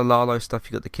 because you got the Lalo stuff,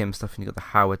 you got the Kim stuff, and you got the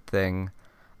Howard thing.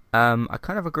 I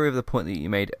kind of agree with the point that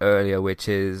you made earlier, which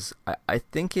is, I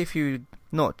think if you,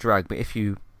 not drag, but if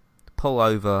you pull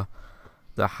over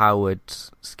the Howard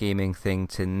scheming thing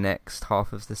to next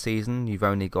half of the season, you've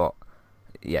only got,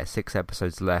 6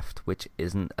 episodes left, which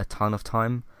isn't a ton of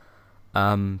time. So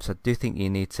I do think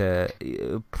you need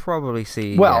to probably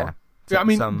see... Well, I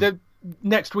mean, the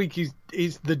next week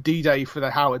is the D-Day for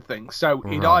the Howard thing, so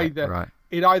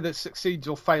it either succeeds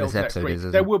or fails next week.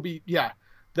 There will be,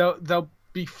 there'll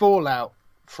be fallout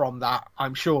from that,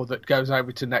 I'm sure, that goes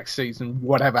over to next season,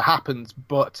 whatever happens.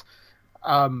 But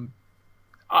the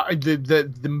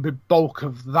bulk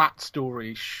of that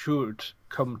story should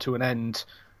come to an end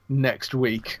next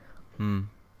week.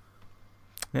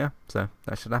 Yeah, so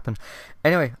that should happen.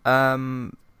 Anyway,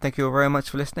 thank you all very much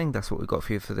for listening. That's what we've got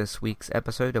for you for this week's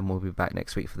episode, and we'll be back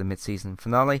next week for the mid-season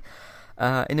finale.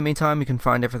 In the meantime, you can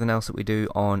find everything else that we do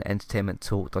on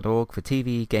entertainmenttalk.org for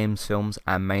TV, games, films,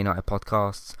 and May Night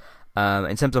podcasts.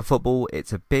 In terms of football,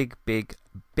 it's a big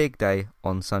day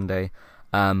on Sunday,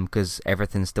 because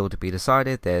everything's still to be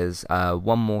decided. There's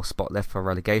one more spot left for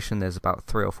relegation. There's about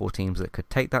 3 or 4 teams that could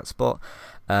take that spot.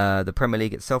 The Premier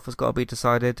League itself has got to be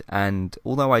decided, and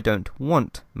although I don't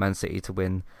want Man City to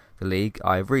win the league,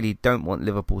 I really don't want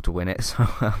Liverpool to win it. So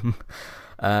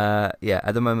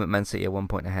at the moment Man City are 1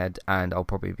 point ahead, and I'll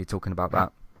probably be talking about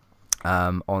that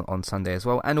on Sunday as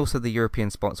well, and also the European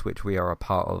spots, which we are a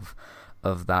part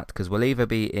of that, because we'll either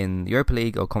be in Europa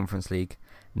League or Conference League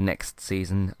next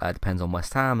season. Depends on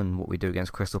West Ham and what we do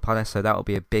against Crystal Palace. So that will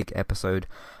be a big episode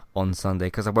on Sunday,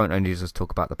 because I won't only just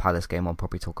talk about the Palace game. I'll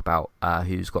probably talk about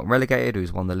who's gotten relegated,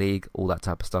 who's won the league, all that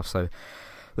type of stuff. So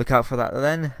look out for that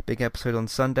then. Big episode on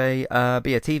Sunday. But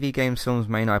yeah, TV, games, films,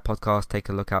 main eye podcast. Take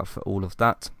a look out for all of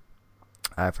that.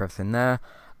 For everything there.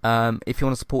 If you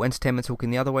want to support Entertainment Talk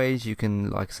in the other ways, you can,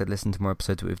 like I said, listen to more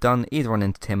episodes that we've done, either on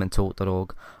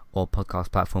entertainmenttalk.org or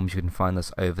podcast platforms. You can find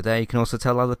us over there. You can also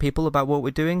tell other people about what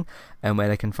we're doing and where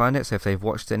they can find it. So if they've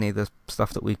watched any of the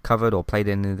stuff that we've covered or played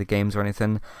any of the games or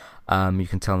anything, you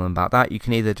can tell them about that. You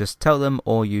can either just tell them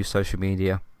or use social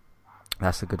media.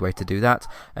 That's a good way to do that.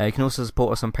 You can also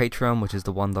support us on Patreon, which is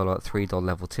the $1, $3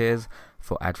 level tiers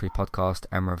for ad-free podcast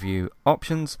and review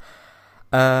options.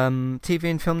 TV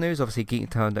and film news, obviously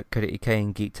geektown.co.uk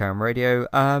and Geektown Radio.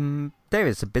 There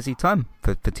is a busy time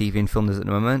for TV and film news at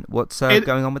the moment. What's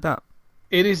going on with that?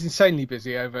 It is insanely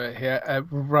busy over here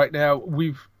right now.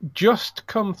 We've just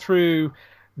come through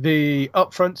the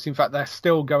upfronts. In fact, they're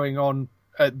still going on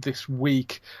this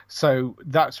week, so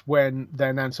that's when they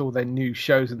announce all their new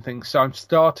shows and things. So I'm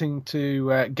starting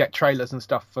to get trailers and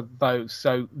stuff for those,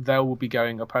 so they will be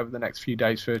going up over the next few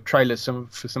days for trailers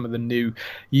for some of the new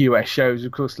US shows.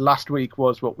 Of course, last week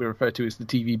was what we refer to as the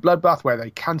TV bloodbath, where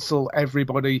they cancel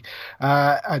everybody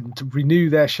and renew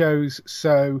their shows.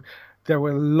 So there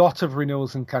were a lot of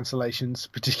renewals and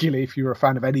cancellations, particularly if you're a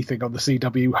fan of anything on the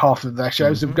CW. Half of their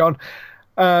shows have gone.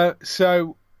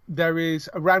 So there is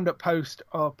a roundup post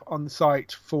up on the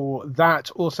site for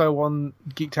that. Also on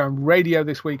Geektown Radio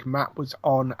this week, Matt was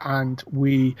on, and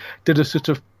we did a sort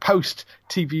of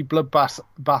post-TV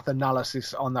bloodbath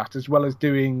analysis on that, as well as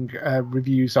doing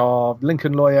reviews of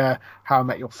Lincoln Lawyer, How I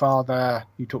Met Your Father.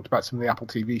 You talked about some of the Apple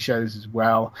TV shows as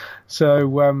well.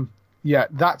 So, yeah,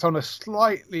 that's on a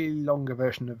slightly longer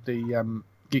version of the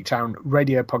Geektown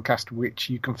Radio podcast, which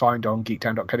you can find on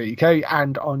geektown.co.uk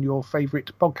and on your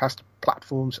favourite podcast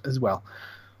platforms as well.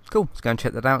 Cool. Let's go and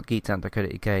check that out.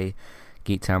 Geektown.co.uk,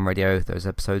 Geektown Radio. Those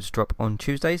episodes drop on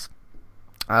Tuesdays.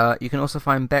 You can also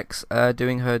find Bex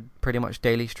doing her pretty much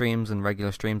daily streams and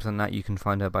regular streams on that. You can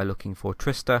find her by looking for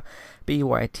Trista,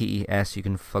 Bytes. You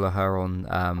can follow her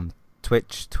on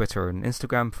Twitch, Twitter and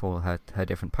Instagram for her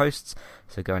different posts.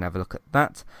 So go and have a look at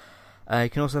that. You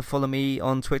can also follow me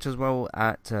on Twitch as well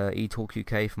at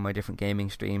eTalkUK for my different gaming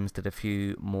streams. Did a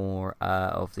few more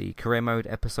of the career mode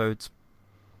episodes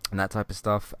and that type of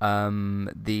stuff.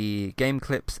 The game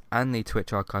clips and the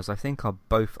Twitch archives, I think, are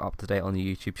both up to date on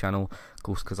the YouTube channel, of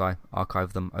course, because I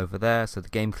archive them over there. So the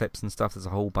game clips and stuff, there's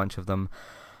a whole bunch of them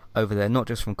over there, not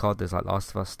just from COD. There's like Last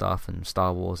of Us stuff and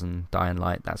Star Wars and Dying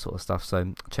Light, that sort of stuff,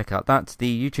 so check out that.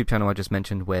 The YouTube channel I just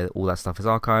mentioned, where all that stuff is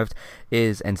archived,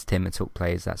 is Entertainment Talk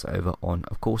Plays. That's over on,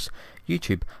 of course,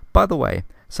 YouTube. By the way,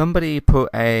 somebody put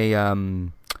a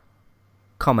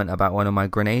comment about one of my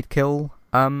grenade kill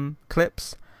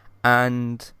clips,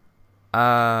 and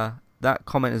that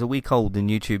comment is a week old, and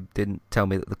YouTube didn't tell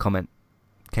me that the comment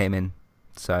came in,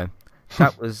 so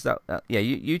that was that. Yeah,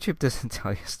 YouTube doesn't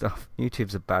tell you stuff.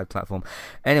 YouTube's a bad platform.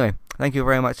 Anyway, thank you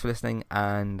very much for listening,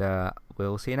 and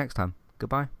we'll see you next time.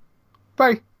 Goodbye.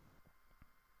 Bye.